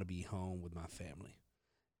 I want to be home with my family.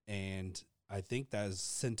 And I think that is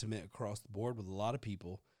sentiment across the board with a lot of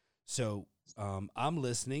people. So I'm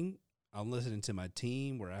listening. I'm listening to my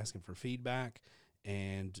team. We're asking for feedback.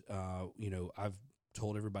 And, I've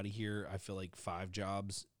told everybody here, I feel like 5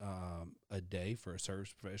 jobs a day for a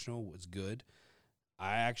service professional was good.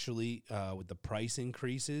 I actually, with the price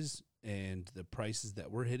increases and the prices that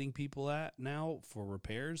we're hitting people at now for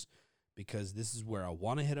repairs, because this is where I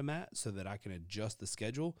want to hit them at so that I can adjust the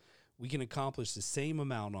schedule, we can accomplish the same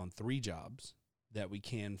amount on 3 jobs that we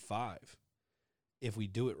can 5 if we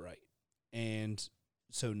do it right. And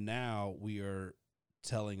so now we are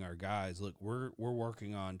telling our guys, look, we're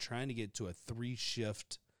working on trying to get to a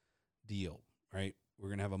 3-shift deal, right? We're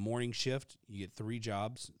going to have a morning shift. You get 3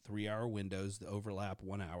 jobs, 3-hour windows that overlap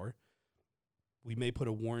 1 hour. we may put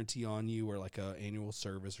a warranty on you or like a annual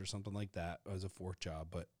service or something like that as a fourth job,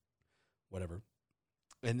 but whatever.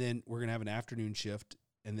 And then we're going to have an afternoon shift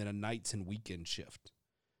and then a nights and weekend shift.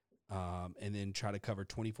 And then try to cover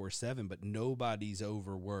 24/7, but nobody's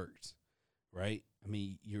overworked, right? I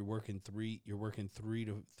mean, you're working three to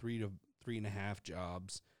 3.5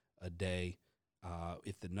 jobs a day.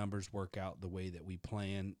 If the numbers work out the way that we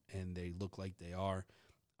plan and they look like they are,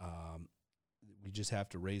 we just have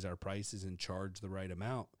to raise our prices and charge the right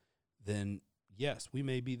amount. Then yes, we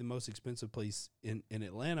may be the most expensive place in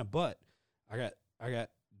Atlanta, but I got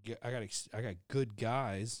good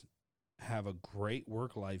guys, have a great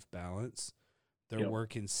work-life balance. They're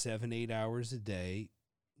working 7-8 hours a day,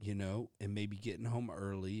 and maybe getting home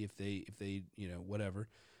early if they whatever.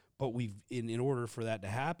 But in order for that to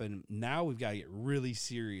happen, now we've got to get really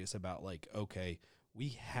serious about like, okay, we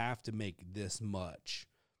have to make this much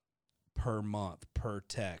per month per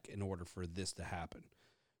tech in order for this to happen.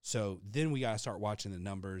 So then we got to start watching the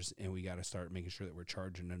numbers and we got to start making sure that we're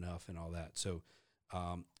charging enough and all that. So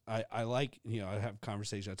I like, I have a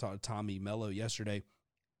conversation. I talked to Tommy Mello yesterday.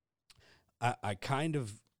 I kind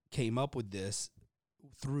of came up with this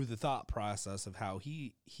through the thought process of how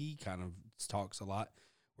he kind of talks a lot,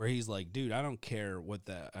 where he's like, dude, I don't care what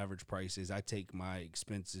the average price is. I take my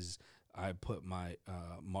expenses, I put my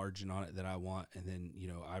margin on it that I want, and then,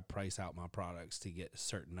 I price out my products to get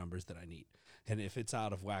certain numbers that I need. And if it's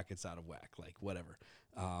out of whack, it's out of whack, like whatever.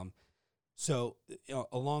 So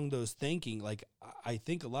along those thinking, like I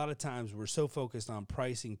think a lot of times we're so focused on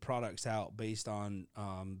pricing products out based on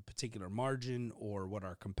particular margin or what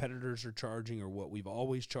our competitors are charging or what we've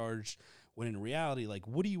always charged, when in reality, like,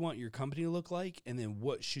 what do you want your company to look like? And then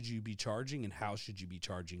what should you be charging and how should you be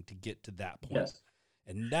charging to get to that point? Yes.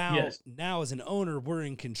 And now as an owner, we're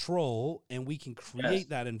in control and we can create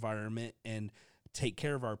that environment and take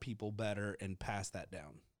care of our people better and pass that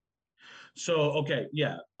down. So, okay,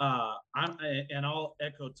 yeah. I'll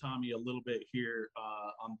echo Tommy a little bit here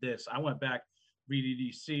on this. I went back,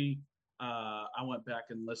 VDDC. I went back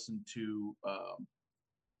and listened to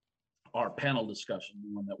our panel discussion,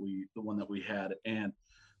 the one that we had, and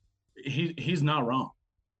he's not wrong.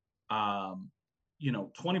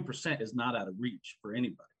 20% is not out of reach for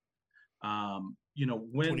anybody.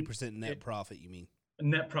 When 20% net profit, you mean?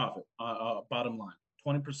 Net profit, bottom line.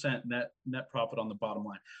 20% net profit on the bottom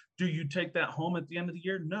line. Do you take that home at the end of the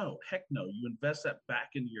year? No, heck no. You invest that back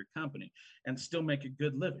into your company and still make a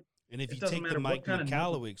good living. And if you take the Mike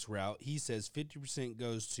Michalowicz route, he says 50%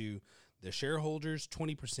 goes to the shareholders,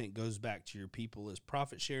 20% goes back to your people as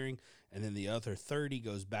profit sharing, and then the other 30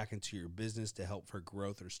 goes back into your business to help for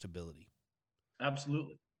growth or stability.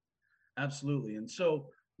 Absolutely. And so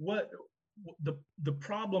what the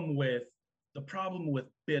problem with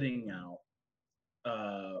bidding out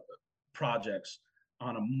projects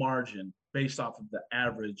on a margin based off of the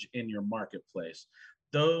average in your marketplace,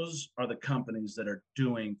 those are the companies that are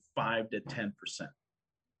doing 5 to 10%.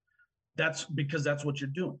 That's because that's what you're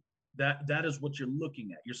doing. That is what you're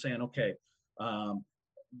looking at. You're saying, okay,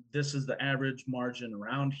 this is the average margin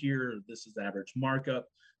around here. This is the average markup.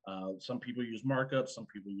 Some people use markup. Some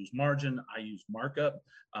people use margin. I use markup,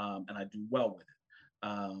 and I do well with it.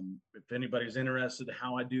 If anybody's interested in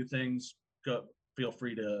how I do things, feel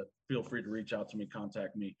free to reach out to me,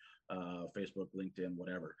 contact me, Facebook, LinkedIn,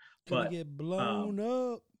 whatever. But get blown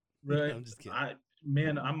up. Right. No, I'm just kidding.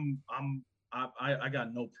 I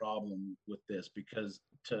got no problem with this because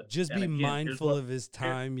be mindful of his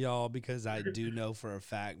time, y'all, because I do know for a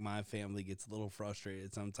fact my family gets a little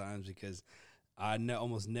frustrated sometimes because I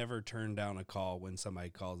almost never turn down a call when somebody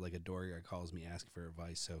calls, like a door guy calls me asking for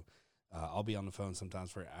advice. So I'll be on the phone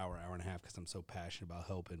sometimes for an hour and a half because I'm so passionate about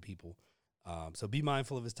helping people. So be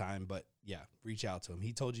mindful of his time, but yeah, reach out to him.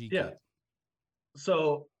 He told you he could.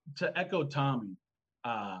 So to echo Tommy,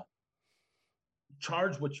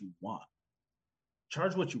 charge what you want.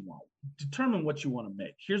 Charge what you want. Determine what you want to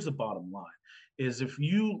make. Here's the bottom line, is if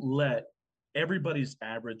you let everybody's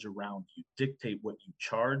average around you dictate what you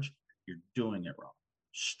charge, you're doing it wrong.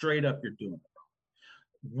 Straight up, you're doing it wrong.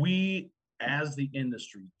 We, as the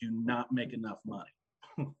industry, do not make enough money.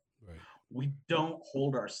 Right. We don't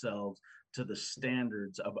hold ourselves to the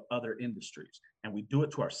standards of other industries, and we do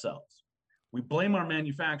it to ourselves. We blame our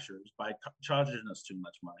manufacturers by charging us too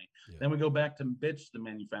much money. Yeah. Then we go back to bitch the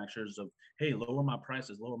manufacturers of, hey, lower my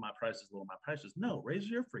prices, lower my prices, lower my prices. No, raise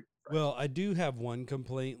your freaking price. Well, I do have one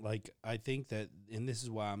complaint. Like, I think that, and this is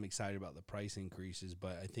why I'm excited about the price increases,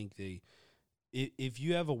 but I think if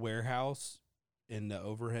you have a warehouse and the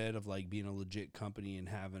overhead of like being a legit company and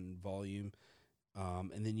having volume,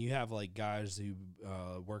 and then you have like guys who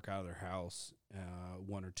work out of their house,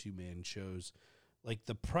 1 or 2 man shows, like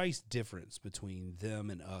the price difference between them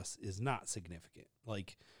and us is not significant.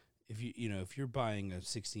 Like if if you're buying a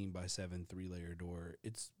 16x7 3-layer door,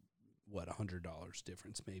 it's what, $100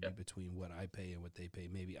 difference maybe between what I pay and what they pay.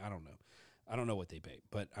 Maybe, I don't know. I don't know what they pay,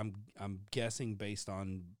 but I'm guessing based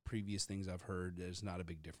on previous things I've heard, there's not a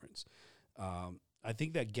big difference. I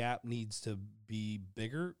think that gap needs to be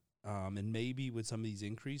bigger, and maybe with some of these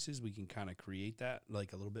increases, we can kind of create that,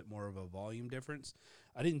 like a little bit more of a volume difference.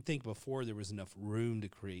 I didn't think before there was enough room to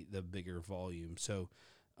create the bigger volume. So,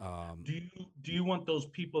 do you want those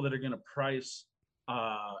people that are going to price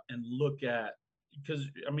and look at, because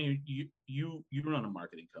I mean you run a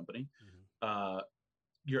marketing company,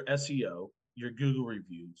 your SEO, your Google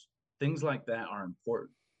reviews, things like that are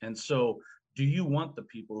important. And so do you want the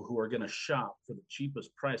people who are going to shop for the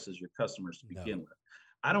cheapest price as your customers to begin with?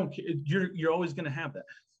 I don't care. You're always going to have that.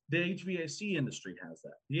 The HVAC industry has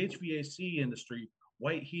that. The HVAC industry,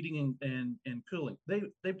 White Heating and Cooling,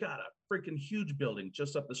 they've got a freaking huge building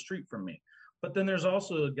just up the street from me. But then there's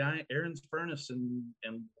also a guy, Aaron's Furnace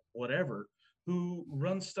and whatever, who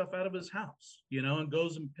runs stuff out of his house, and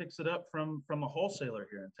goes and picks it up from a wholesaler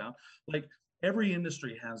here in town. Like every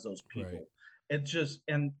industry has those people. Right. It's just,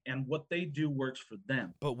 and what they do works for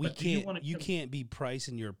them. But you can't be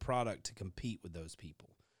pricing your product to compete with those people.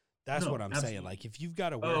 That's what I'm saying. Like if you've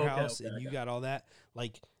got a warehouse and you got all that,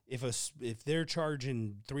 like if they're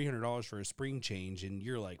charging $300 for a spring change and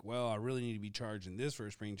you're like, well, I really need to be charging this for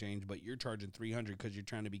a spring change, but you're charging $300 because you're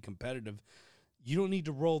trying to be competitive. You don't need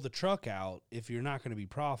to roll the truck out if you're not going to be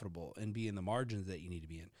profitable and be in the margins that you need to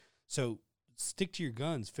be in. So stick to your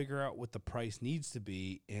guns, figure out what the price needs to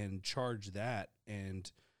be and charge that,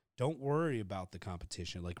 and don't worry about the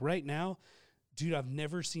competition. Like right now, dude, I've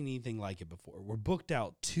never seen anything like it before. We're booked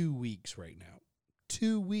out 2 weeks right now.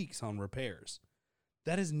 2 weeks on repairs.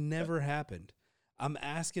 That has never happened. I'm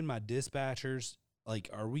asking my dispatchers, like,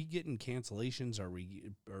 are we getting cancellations?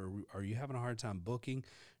 Are you having a hard time booking?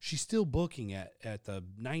 She's still booking at the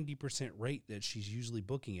 90% rate that she's usually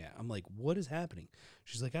booking at. I'm like, what is happening?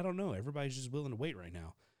 She's like, I don't know. Everybody's just willing to wait right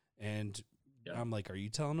now. And I'm like, are you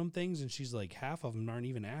telling them things? And she's like, half of them aren't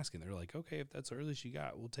even asking. They're like, okay, if that's the earliest you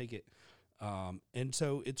got, we'll take it. And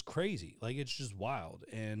so it's crazy. Like, it's just wild.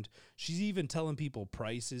 And she's even telling people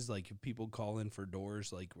prices. Like, if people call in for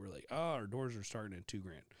doors, like, we're like, oh, our doors are starting at $2,000.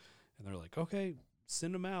 And they're like, okay,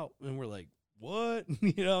 send them out. And we're like, what?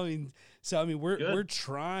 We're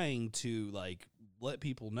trying to like let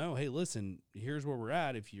people know, hey, listen, here's where we're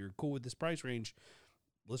at. If you're cool with this price range,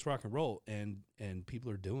 let's rock and roll. And people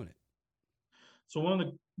are doing it. So one of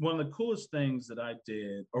the coolest things that I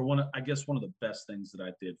did, or one of the best things that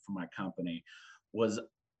I did for my company, was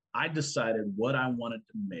I decided what I wanted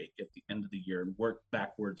to make at the end of the year and work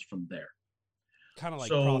backwards from there. Kind of like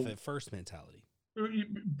profit first mentality.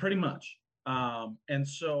 Pretty much. And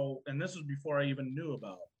this was before I even knew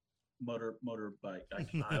about motorbike.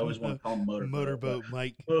 I always want to call him motorboat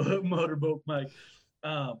Mike. Motorboat Mike.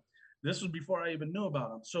 This was before I even knew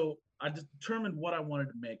about him. So I determined what I wanted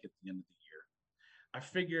to make at the end of the year. I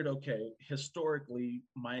figured, okay, historically,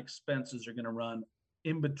 my expenses are going to run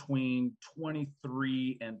in between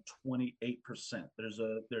 23 and 28%. There's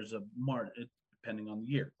a margin depending on the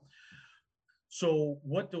year. So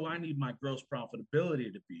what do I need my gross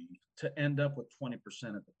profitability to be to end up with 20%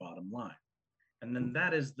 at the bottom line? And then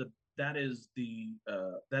that is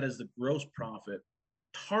the gross profit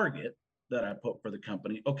target that I put for the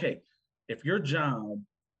company. Okay, if your job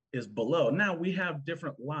is below, now we have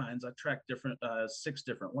different lines. I track 6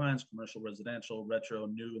 different lines: commercial, residential, retro,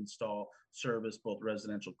 new, install, service, both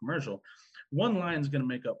residential, commercial. One line is going to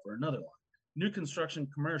make up for another line. New construction,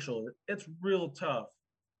 commercial, it's real tough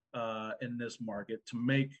in this market to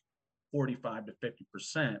make 45 to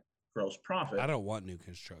 50% gross profit. I don't want new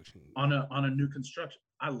construction on a new construction.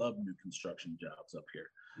 I love new construction jobs up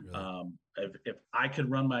here. Really? If I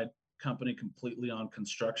could run my company completely on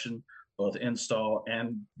construction, both install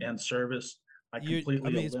and service,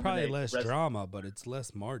 it's probably less drama, but it's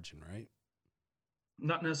less margin, right?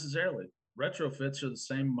 Not necessarily. Retrofits are the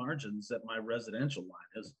same margins that my residential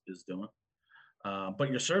line is doing. But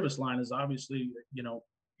your service line is obviously,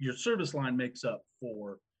 your service line makes up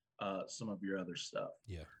for some of your other stuff.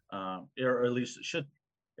 Yeah. Or at least it should.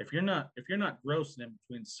 If you're not grossing in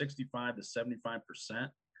between 65 to 75%,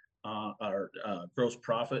 or gross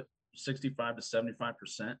profit 65 to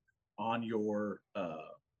 75% on your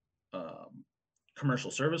commercial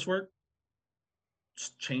service work,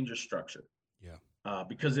 change your structure. Yeah.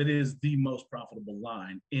 Because it is the most profitable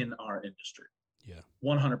line in our industry. Yeah.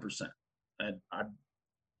 100%. And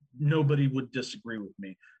nobody would disagree with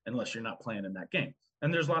me unless you're not playing in that game.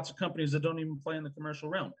 And there's lots of companies that don't even play in the commercial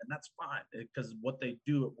realm, and that's fine because what they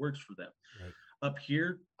do, it works for them. Right. Up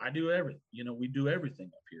here, I do everything. We do everything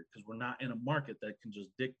up here because we're not in a market that can just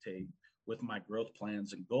dictate with my growth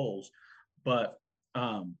plans and goals. But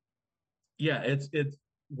yeah, it's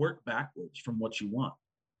work backwards from what you want.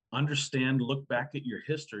 Understand, look back at your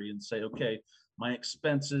history and say, okay, my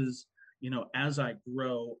expenses, as I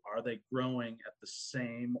grow, are they growing at the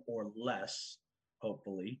same or less,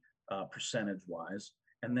 hopefully, percentage wise?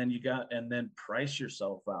 And then price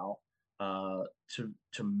yourself out to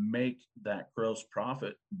make that gross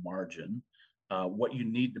profit margin what you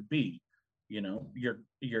need to be.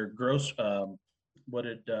 Your gross. What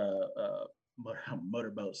did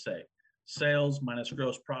Motorboat say? Sales minus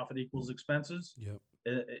gross profit equals expenses. Yep.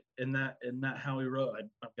 In that how he wrote,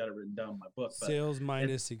 I've got it written down in my book. Sales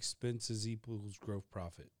minus expenses equals gross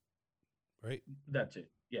profit, right? That's it.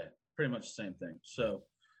 Yeah, pretty much the same thing. So,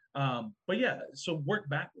 but yeah, so work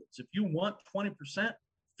backwards. If you want 20%,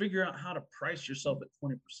 figure out how to price yourself at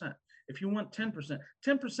 20%. If you want 10%,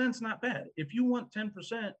 10% is not bad. If you want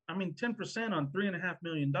 10%, 10% on $3.5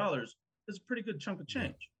 million is a pretty good chunk of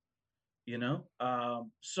change.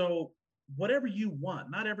 So whatever you want.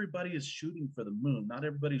 Not everybody is shooting for the moon. Not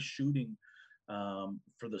everybody's shooting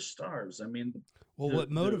for the stars. What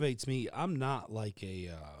motivates me, I'm not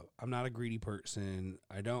I'm not a greedy person.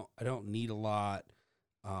 I don't need a lot.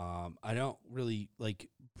 I don't really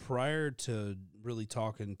prior to really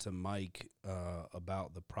talking to Mike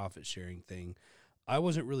about the profit sharing thing, I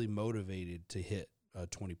wasn't really motivated to hit a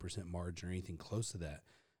 20% margin or anything close to that.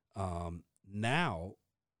 Now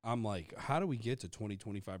I'm like, how do we get to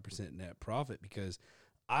 25% net profit? Because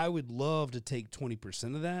I would love to take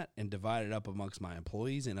 20% of that and divide it up amongst my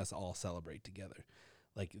employees and us all celebrate together.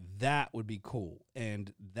 Like, that would be cool.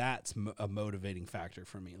 And that's a motivating factor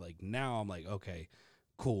for me. Like, now I'm like, okay,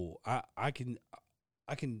 cool. I can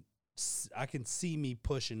see me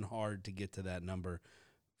pushing hard to get to that number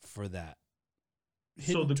for that.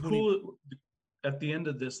 So at the end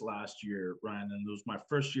of this last year, Ryan, and it was my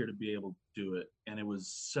first year to be able to do it, and it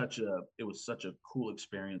was such a cool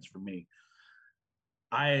experience for me.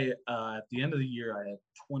 At the end of the year, I had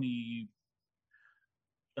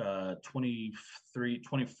 23,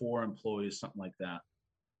 24 employees, something like that.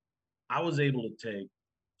 I was able to take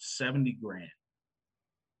 70 grand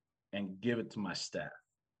and give it to my staff.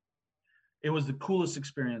 It was the coolest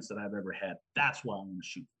experience that I've ever had. That's why I want to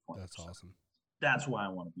shoot for 20%. That's awesome. That's why I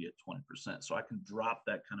want to be at 20%. So I can drop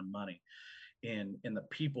that kind of money in the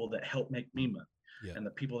people that help make me money, yeah, and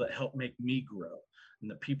the people that help make me grow, and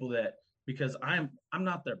the people that, because I'm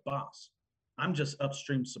not their boss. I'm just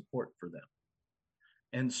upstream support for them.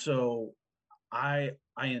 And so I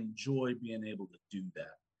enjoy being able to do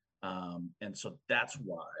that. And so that's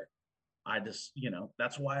why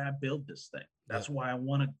that's why I build this thing. That's why I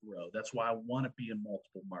want to grow. That's why I want to be in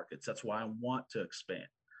multiple markets. That's why I want to expand.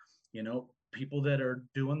 People that are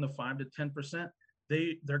doing the 5 to 10%,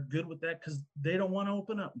 they're good with that because they don't want to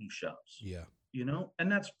open up new shops. Yeah.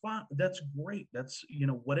 And that's fine. That's great. That's,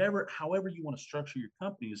 however you want to structure your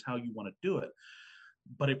company is how you want to do it.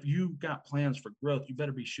 But if you've got plans for growth, you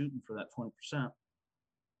better be shooting for that 20%.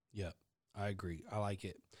 Yeah, I agree. I like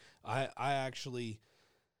it. I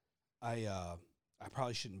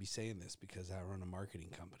probably shouldn't be saying this because I run a marketing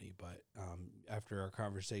company, but after our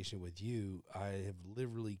conversation with you, I have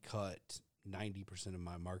literally cut 90% of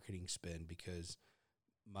my marketing spend because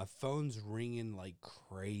my phone's ringing like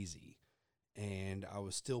crazy. And I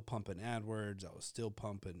was still pumping AdWords. I was still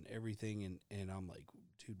pumping everything. And I'm like,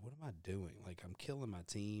 dude, what am I doing? Like, I'm killing my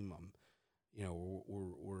team.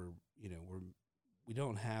 We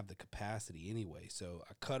don't have the capacity anyway. So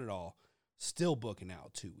I cut it all, still booking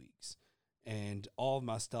out 2 weeks. And all of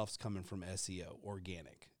my stuff's coming from SEO,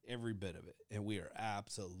 organic, every bit of it. And we are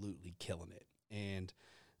absolutely killing it. And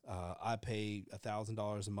I pay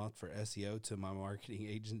 $1,000 a month for SEO to my marketing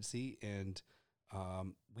agency, and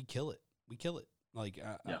we kill it. We kill it.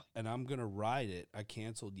 And I'm going to ride it. I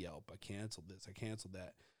canceled Yelp. I canceled this. I canceled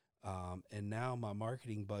that. And now my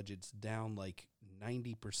marketing budget's down like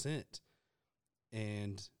 90%.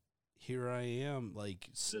 And here I am, like,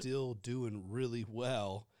 still doing really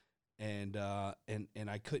well. And I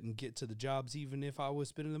couldn't get to the jobs even if I was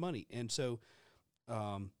spending the money. And so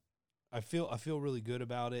I feel really good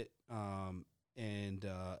about it. And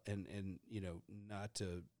not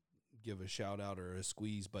to give a shout out or a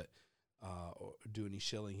squeeze, but or do any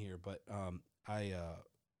shilling here, but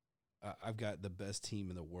I've got the best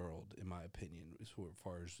team in the world, in my opinion, as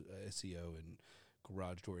far as SEO and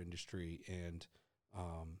garage door industry. And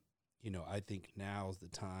I think now's the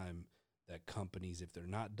time that companies, if they're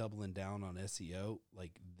not doubling down on SEO,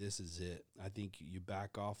 like this is it. I think you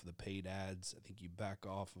back off the paid ads. I think you back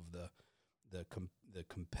off of the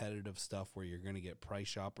competitive stuff where you're going to get price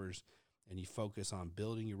shoppers, and you focus on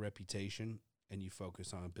building your reputation, and you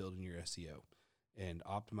focus on building your SEO and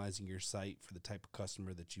optimizing your site for the type of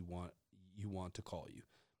customer that you want to call you.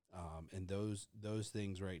 And those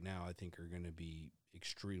things right now, I think, are going to be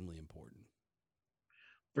extremely important.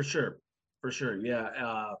 For sure.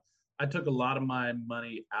 Yeah. I took a lot of my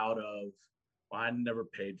money out of, well, I never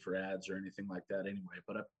paid for ads or anything like that anyway,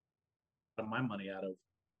 but I put my money out of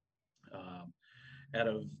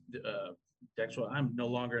Dexwell. I'm no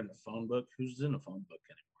longer in the phone book. Who's in the phone book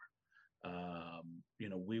anymore?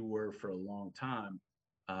 We were for a long time.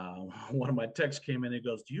 One of my texts came in and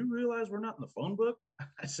goes, "Do you realize we're not in the phone book?"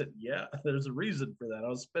 I said, "Yeah, there's a reason for that. I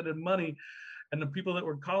was spending money, and the people that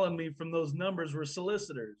were calling me from those numbers were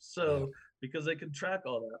solicitors. So because they could track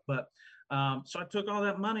all that. But so I took all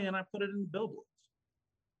that money and I put it in billboards.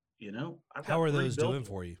 How are those doing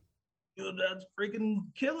for you? Dude, that's freaking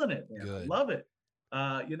killing it, man. Good. I love it.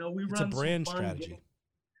 It's a brand strategy.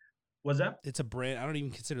 Was that? It's a brand. I don't even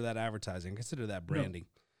consider that advertising. I consider that branding. No.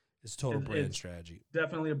 It's total brand strategy.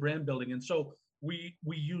 Definitely a brand building. And so we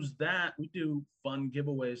use that. We do fun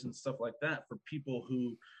giveaways and stuff like that for people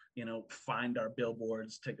who, find our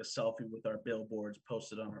billboards, take a selfie with our billboards,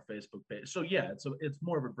 post it on our Facebook page. So yeah, it's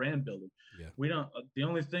more of a brand building. Yeah. We don't. The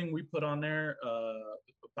only thing we put on there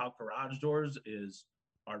about garage doors is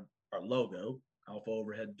our logo, Alpha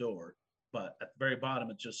Overhead Door. But at the very bottom,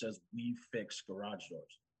 it just says "We fix garage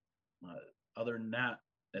doors." Other than that,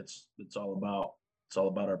 it's all about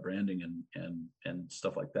our branding and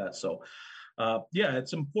stuff like that. So,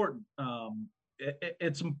 it's important.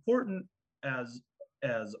 It's important as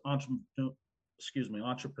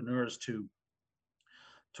entrepreneurs to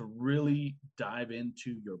really dive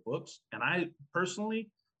into your books. And I personally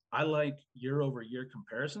like year-over-year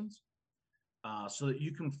comparisons, so that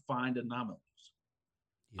you can find anomalies.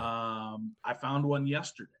 Yeah. I found one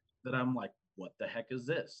yesterday that I'm like, what the heck is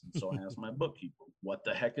this? And so I asked my bookkeeper, what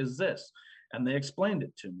the heck is this? And they explained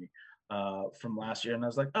it to me from last year. And I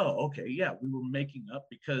was like, oh, okay, yeah, we were making up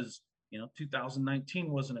because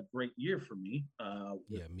 2019 wasn't a great year for me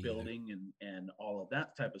with building and all of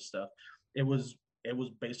that type of stuff. It was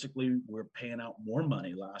basically, we're paying out more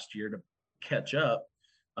money last year to catch up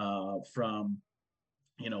from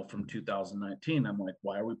 2019. I'm like,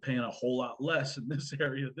 why are we paying a whole lot less in this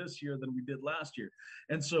area this year than we did last year?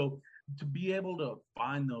 And so to be able to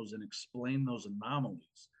find those and explain those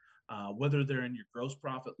anomalies, whether they're in your gross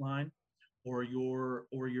profit line or your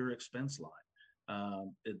expense line,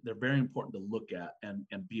 they're very important to look at and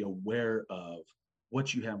be aware of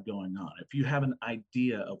what you have going on. If you have an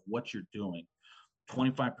idea of what you're doing,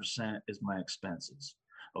 25% is my expenses.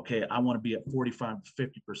 Okay, I want to be at 45 to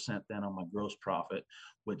 50% then on my gross profit,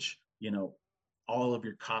 which, all of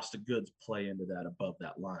your cost of goods play into that above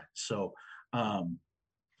that line. So,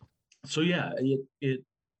 it's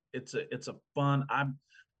a fun.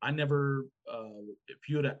 I never, if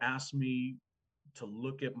you would have asked me to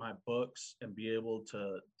look at my books and be able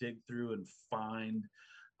to dig through and find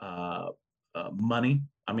money.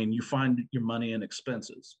 I mean, you find your money in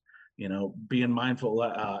expenses, being mindful.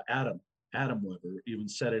 Adam Weber even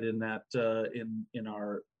said it in that in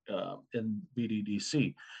our in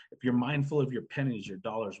BDDC. If you're mindful of your pennies, your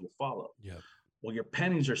dollars will follow. Yeah. Well, your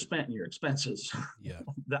pennies are spent in your expenses. Yeah.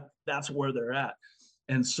 That's where they're at.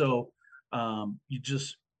 And so you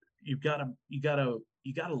gotta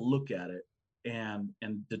look at it and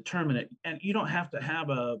determine it. And you don't have to have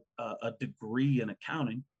a degree in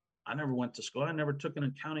accounting. I never went to school. I never took an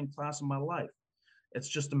accounting class in my life. It's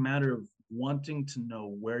just a matter of wanting to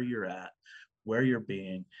know where you're at, where you're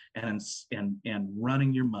being, and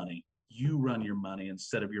running your money. You run your money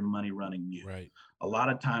instead of your money running you. Right. A lot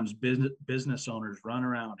of times business owners run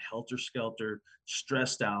around helter-skelter,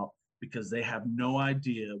 stressed out because they have no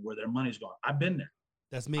idea where their money's going. I've been there.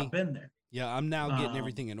 That's me. I've been there. Yeah, I'm now getting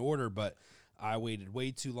everything in order, but I waited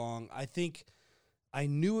way too long. I think I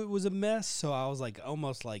knew it was a mess, so I was like,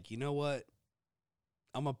 almost like, you know what?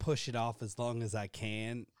 I'm going to push it off as long as I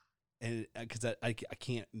can, and because I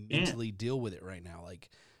can't mentally deal with it right now. Like,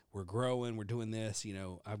 we're growing, we're doing this,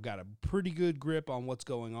 I've got a pretty good grip on what's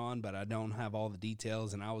going on, but I don't have all the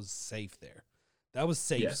details, and I was safe there. That was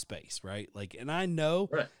safe space, right? Like, and I know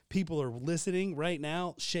people are listening right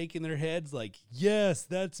now, shaking their heads like, yes,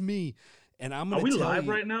 that's me. And I'm going to tell you. Are we live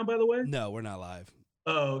right now, by the way? No, we're not live.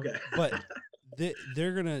 Oh, okay. But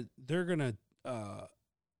they're going to,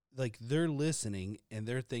 like, they're listening and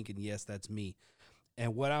they're thinking, yes, that's me.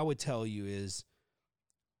 And what I would tell you is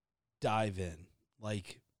dive in.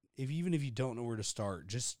 Like, even if you don't know where to start,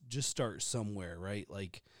 just start somewhere, right?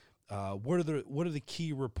 Like, what are the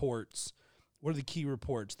key reports? What are the key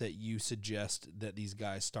reports that you suggest that these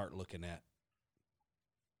guys start looking at?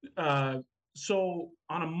 So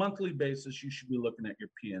on a monthly basis, you should be looking at your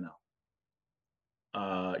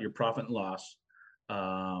P&L, your profit and loss.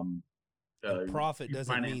 Profit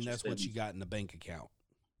doesn't mean that's statements. what you got in the bank account.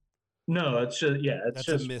 No, it's just, That's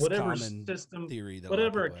just a whatever miscommon system, theory that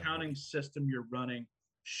whatever accounting system you're running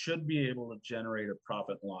should be able to generate a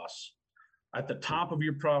profit and loss. At the top of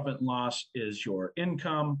your profit and loss is your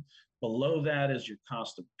income. Below that is your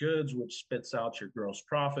cost of goods, which spits out your gross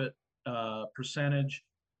profit percentage.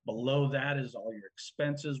 Below that is all your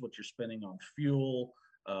expenses, what you're spending on fuel,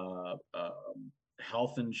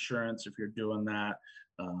 health insurance, if you're doing that,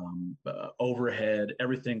 overhead,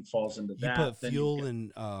 everything falls into that. You put fuel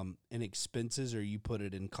in expenses, or you put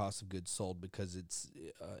it in cost of goods sold because it's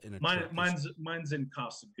in a mine's in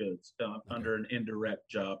cost of goods under an indirect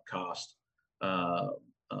job cost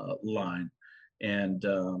line. And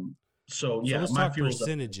so let's talk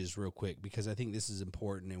percentages real quick, because I think this is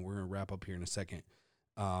important, and we're gonna wrap up here in a second.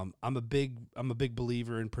 I'm a big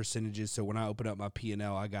believer in percentages. So when I open up my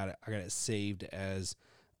P&L, I got it saved as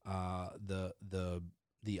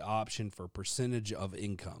the option for percentage of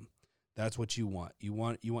income. That's what you want. You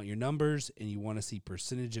want your numbers, and you want to see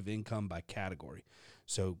percentage of income by category.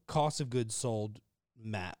 So cost of goods sold,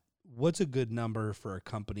 Matt, what's a good number for a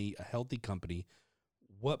company, a healthy company?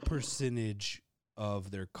 What percentage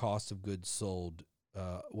of their cost of goods sold,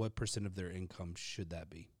 what percent of their income should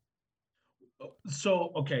that be?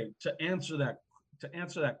 So, okay, to answer that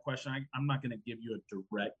question, I'm not going to give you a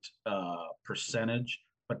direct percentage,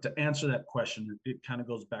 but to answer that question, it kind of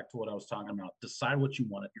goes back to what I was talking about. Decide what you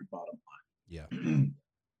want at your bottom line. Yeah.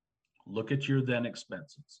 Look at your then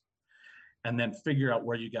expenses, and then figure out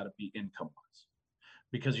where you got to be income-wise,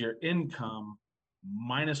 because your income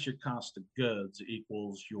minus your cost of goods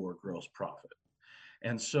equals your gross profit.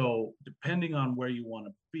 And so depending on where you want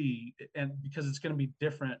to be, and because it's going to be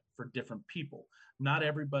different for different people, not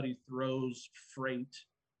everybody throws freight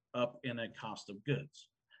up in a cost of goods.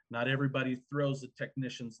 Not everybody throws the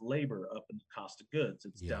technician's labor up in the cost of goods.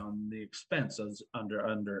 It's down the expenses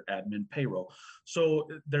under admin payroll. So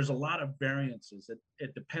there's a lot of variances.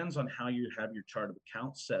 It depends on how you have your chart of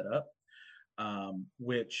accounts set up,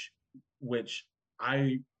 which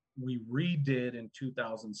we redid in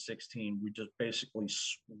 2016. We just basically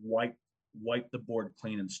wiped the board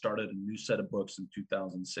clean and started a new set of books in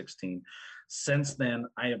 2016. Since then,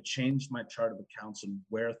 I have changed my chart of accounts and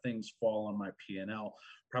where things fall on my P&L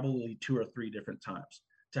probably 2 or 3 different times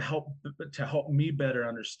to help me better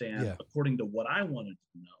understand, according to what I wanted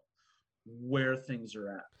to know, where things are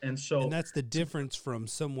at. And that's the difference from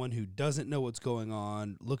someone who doesn't know what's going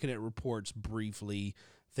on, looking at reports briefly,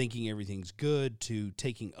 thinking everything's good, to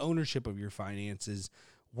taking ownership of your finances,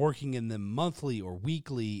 working in them monthly or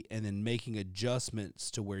weekly, and then making adjustments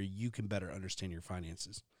to where you can better understand your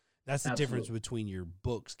finances. That's the difference between your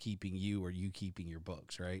books keeping you or you keeping your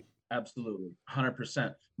books, right? Absolutely.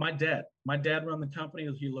 100%. My dad run the company.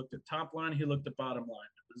 He looked at top line. He looked at bottom line.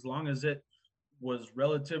 As long as it was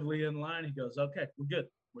relatively in line, he goes, okay, we're good.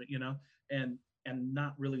 And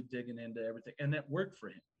not really digging into everything. And that worked for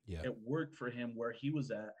him. Yeah. It worked for him where he was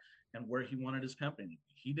at and where he wanted his company.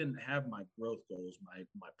 He didn't have my growth goals, my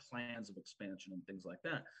plans of expansion and things like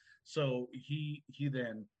that. So he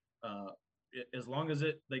then, as long as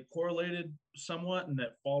they correlated somewhat and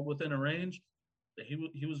that fall within a range,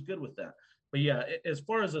 he was good with that. But yeah, as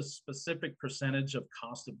far as a specific percentage of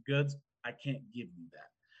cost of goods, I can't give you that.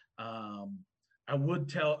 I will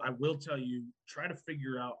tell you, try to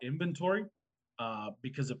figure out inventory.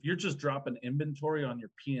 Because if you're just dropping inventory on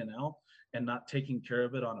your P&L and not taking care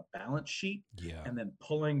of it on a balance sheet, and then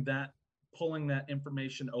pulling that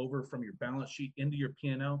information over from your balance sheet into your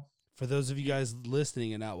P&L. For those of you guys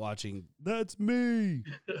listening and not watching, that's me.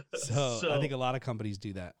 So I think a lot of companies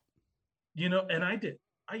do that. And I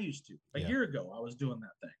used to. A year ago, I was doing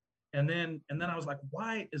that thing. And then I was like,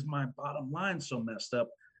 why is my bottom line so messed up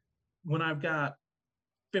when I've got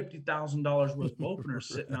 $50,000 worth of openers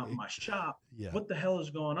sitting out in my shop? What the hell is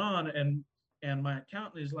going on? And my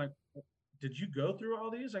accountant is like, did you go through all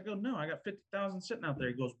these? I go, no, I got 50,000 sitting out there.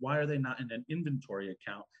 He goes, why are they not in an inventory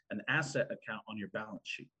account, an asset account on your balance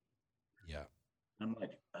sheet? Yeah. I'm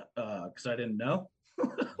like, because I didn't know.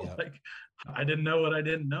 Like, I didn't know what I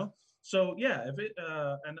didn't know. So yeah, if it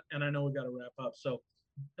and I know we got to wrap up. So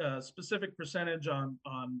specific percentage on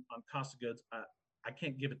cost of goods, I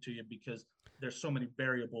can't give it to you because there's so many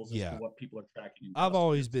variables as to what people are tracking. I've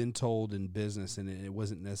always been told in business, and it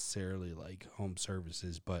wasn't necessarily like home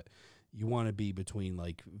services, but you want to be between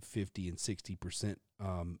like 50 and 60%,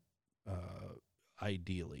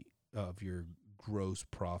 ideally, of your gross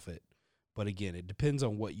profit. But again, it depends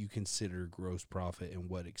on what you consider gross profit and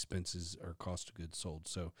what expenses are cost of goods sold.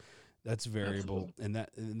 So that's variable, and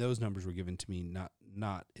those numbers were given to me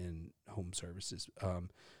not in home services.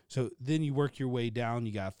 So then you work your way down.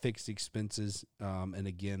 You got fixed expenses, and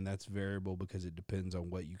again, that's variable because it depends on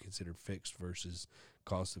what you consider fixed versus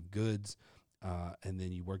cost of goods. And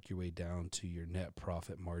then you work your way down to your net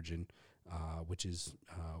profit margin, which is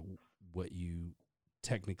what you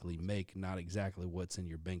technically make, not exactly what's in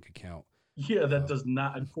your bank account. Yeah, that does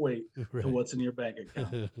not equate right. to what's in your bank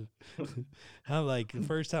account. I'm like, the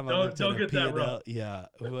first time I looked at a P&L, yeah,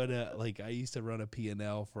 like I used to run a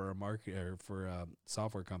P&L for a market or for a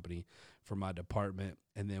software company for my department,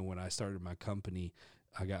 and then when I started my company,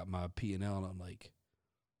 I got my P&L, and I'm like,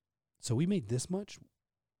 so we made this much?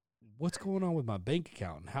 What's going on with my bank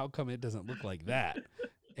account, and how come it doesn't look like that?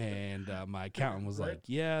 And my accountant was like,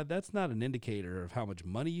 yeah, that's not an indicator of how much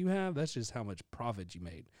money you have. That's just how much profit you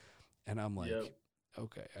made. And I'm like,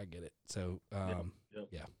 okay, I get it. So,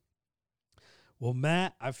 yeah. Well,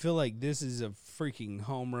 Matt, I feel like this is a freaking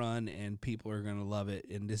home run, and people are going to love it.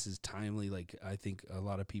 And this is timely. Like, I think a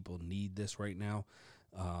lot of people need this right now.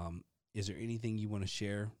 Is there anything you want to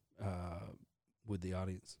share with the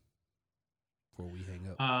audience before we hang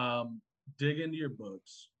up? Dig into your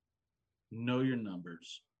books. Know your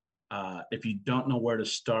numbers. If you don't know where to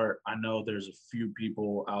start, I know there's a few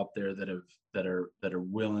people out there that are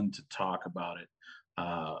willing to talk about it.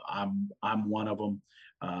 I'm one of them.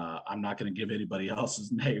 I'm not going to give anybody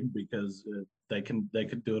else's name because they can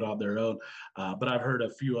do it on their own. But I've heard a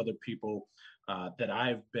few other people that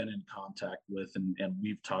I've been in contact with, and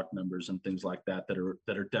we've talked numbers and things like that that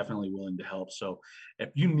are definitely willing to help. So if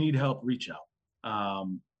you need help, reach out.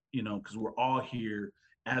 Because we're all here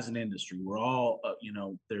as an industry. We're all,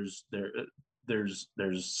 there's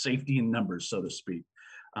safety in numbers, so to speak.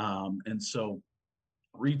 And so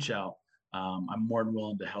reach out. I'm more than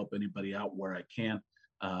willing to help anybody out where I can.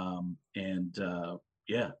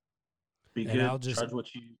 Be good. Charge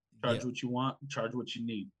what you want, charge what you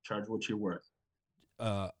need, charge what you're worth.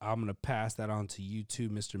 I'm going to pass that on to you too,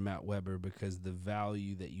 Mr. Matt Weber, because the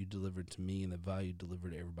value that you delivered to me and the value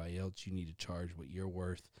delivered to everybody else, you need to charge what you're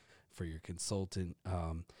worth for your consultant.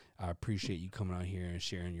 I appreciate you coming out here and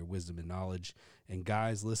sharing your wisdom and knowledge. And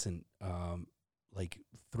guys, listen,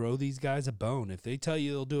 throw these guys a bone. If they tell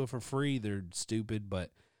you they'll do it for free, they're stupid,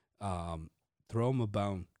 but throw them a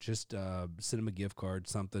bone. Just send them a gift card,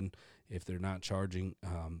 something. If they're not charging,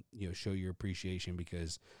 show your appreciation,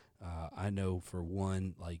 because I know for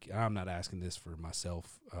one, like, I'm not asking this for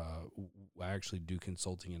myself. I actually do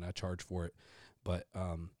consulting and I charge for it, but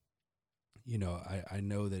I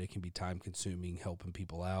know that it can be time consuming helping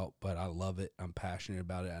people out, but I love it. I'm passionate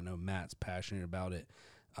about it. I know Matt's passionate about it.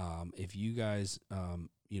 If you guys,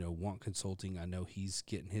 want consulting, I know he's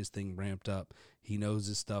getting his thing ramped up. He knows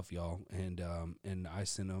his stuff, y'all. And I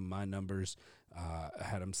sent him my numbers. I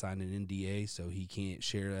had him sign an NDA, so he can't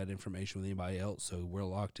share that information with anybody else. So we're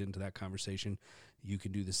locked into that conversation. You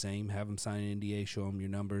can do the same. Have him sign an NDA, show him your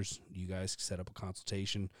numbers. You guys set up a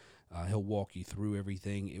consultation. He'll walk you through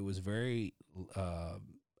everything. It was very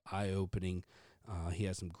eye-opening. He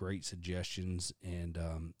has some great suggestions, and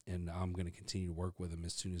I'm going to continue to work with him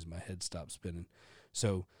as soon as my head stops spinning.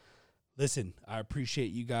 So, listen, I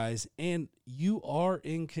appreciate you guys, and you are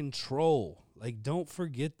in control. Like, don't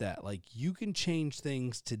forget that. Like, you can change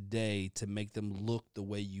things today to make them look the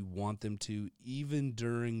way you want them to, even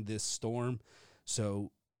during this storm.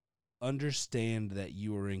 So, understand that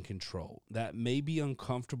you are in control. That may be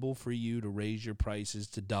uncomfortable for you to raise your prices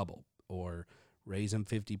to double or raise them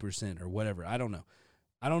 50% or whatever. I don't know.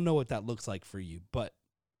 I don't know what that looks like for you, but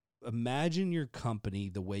imagine your company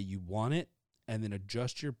the way you want it and then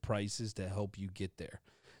adjust your prices to help you get there.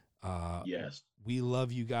 Yes. We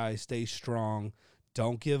love you guys. Stay strong.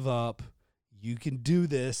 Don't give up. You can do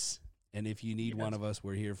this. And if you need one of us,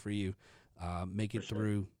 we're here for you. Make it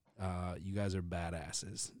through. You guys are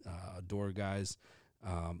badasses. Adore guys.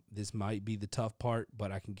 This might be the tough part,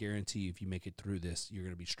 but I can guarantee you if you make it through this, you're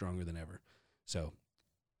going to be stronger than ever. So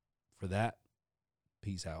for that,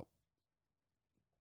 peace out.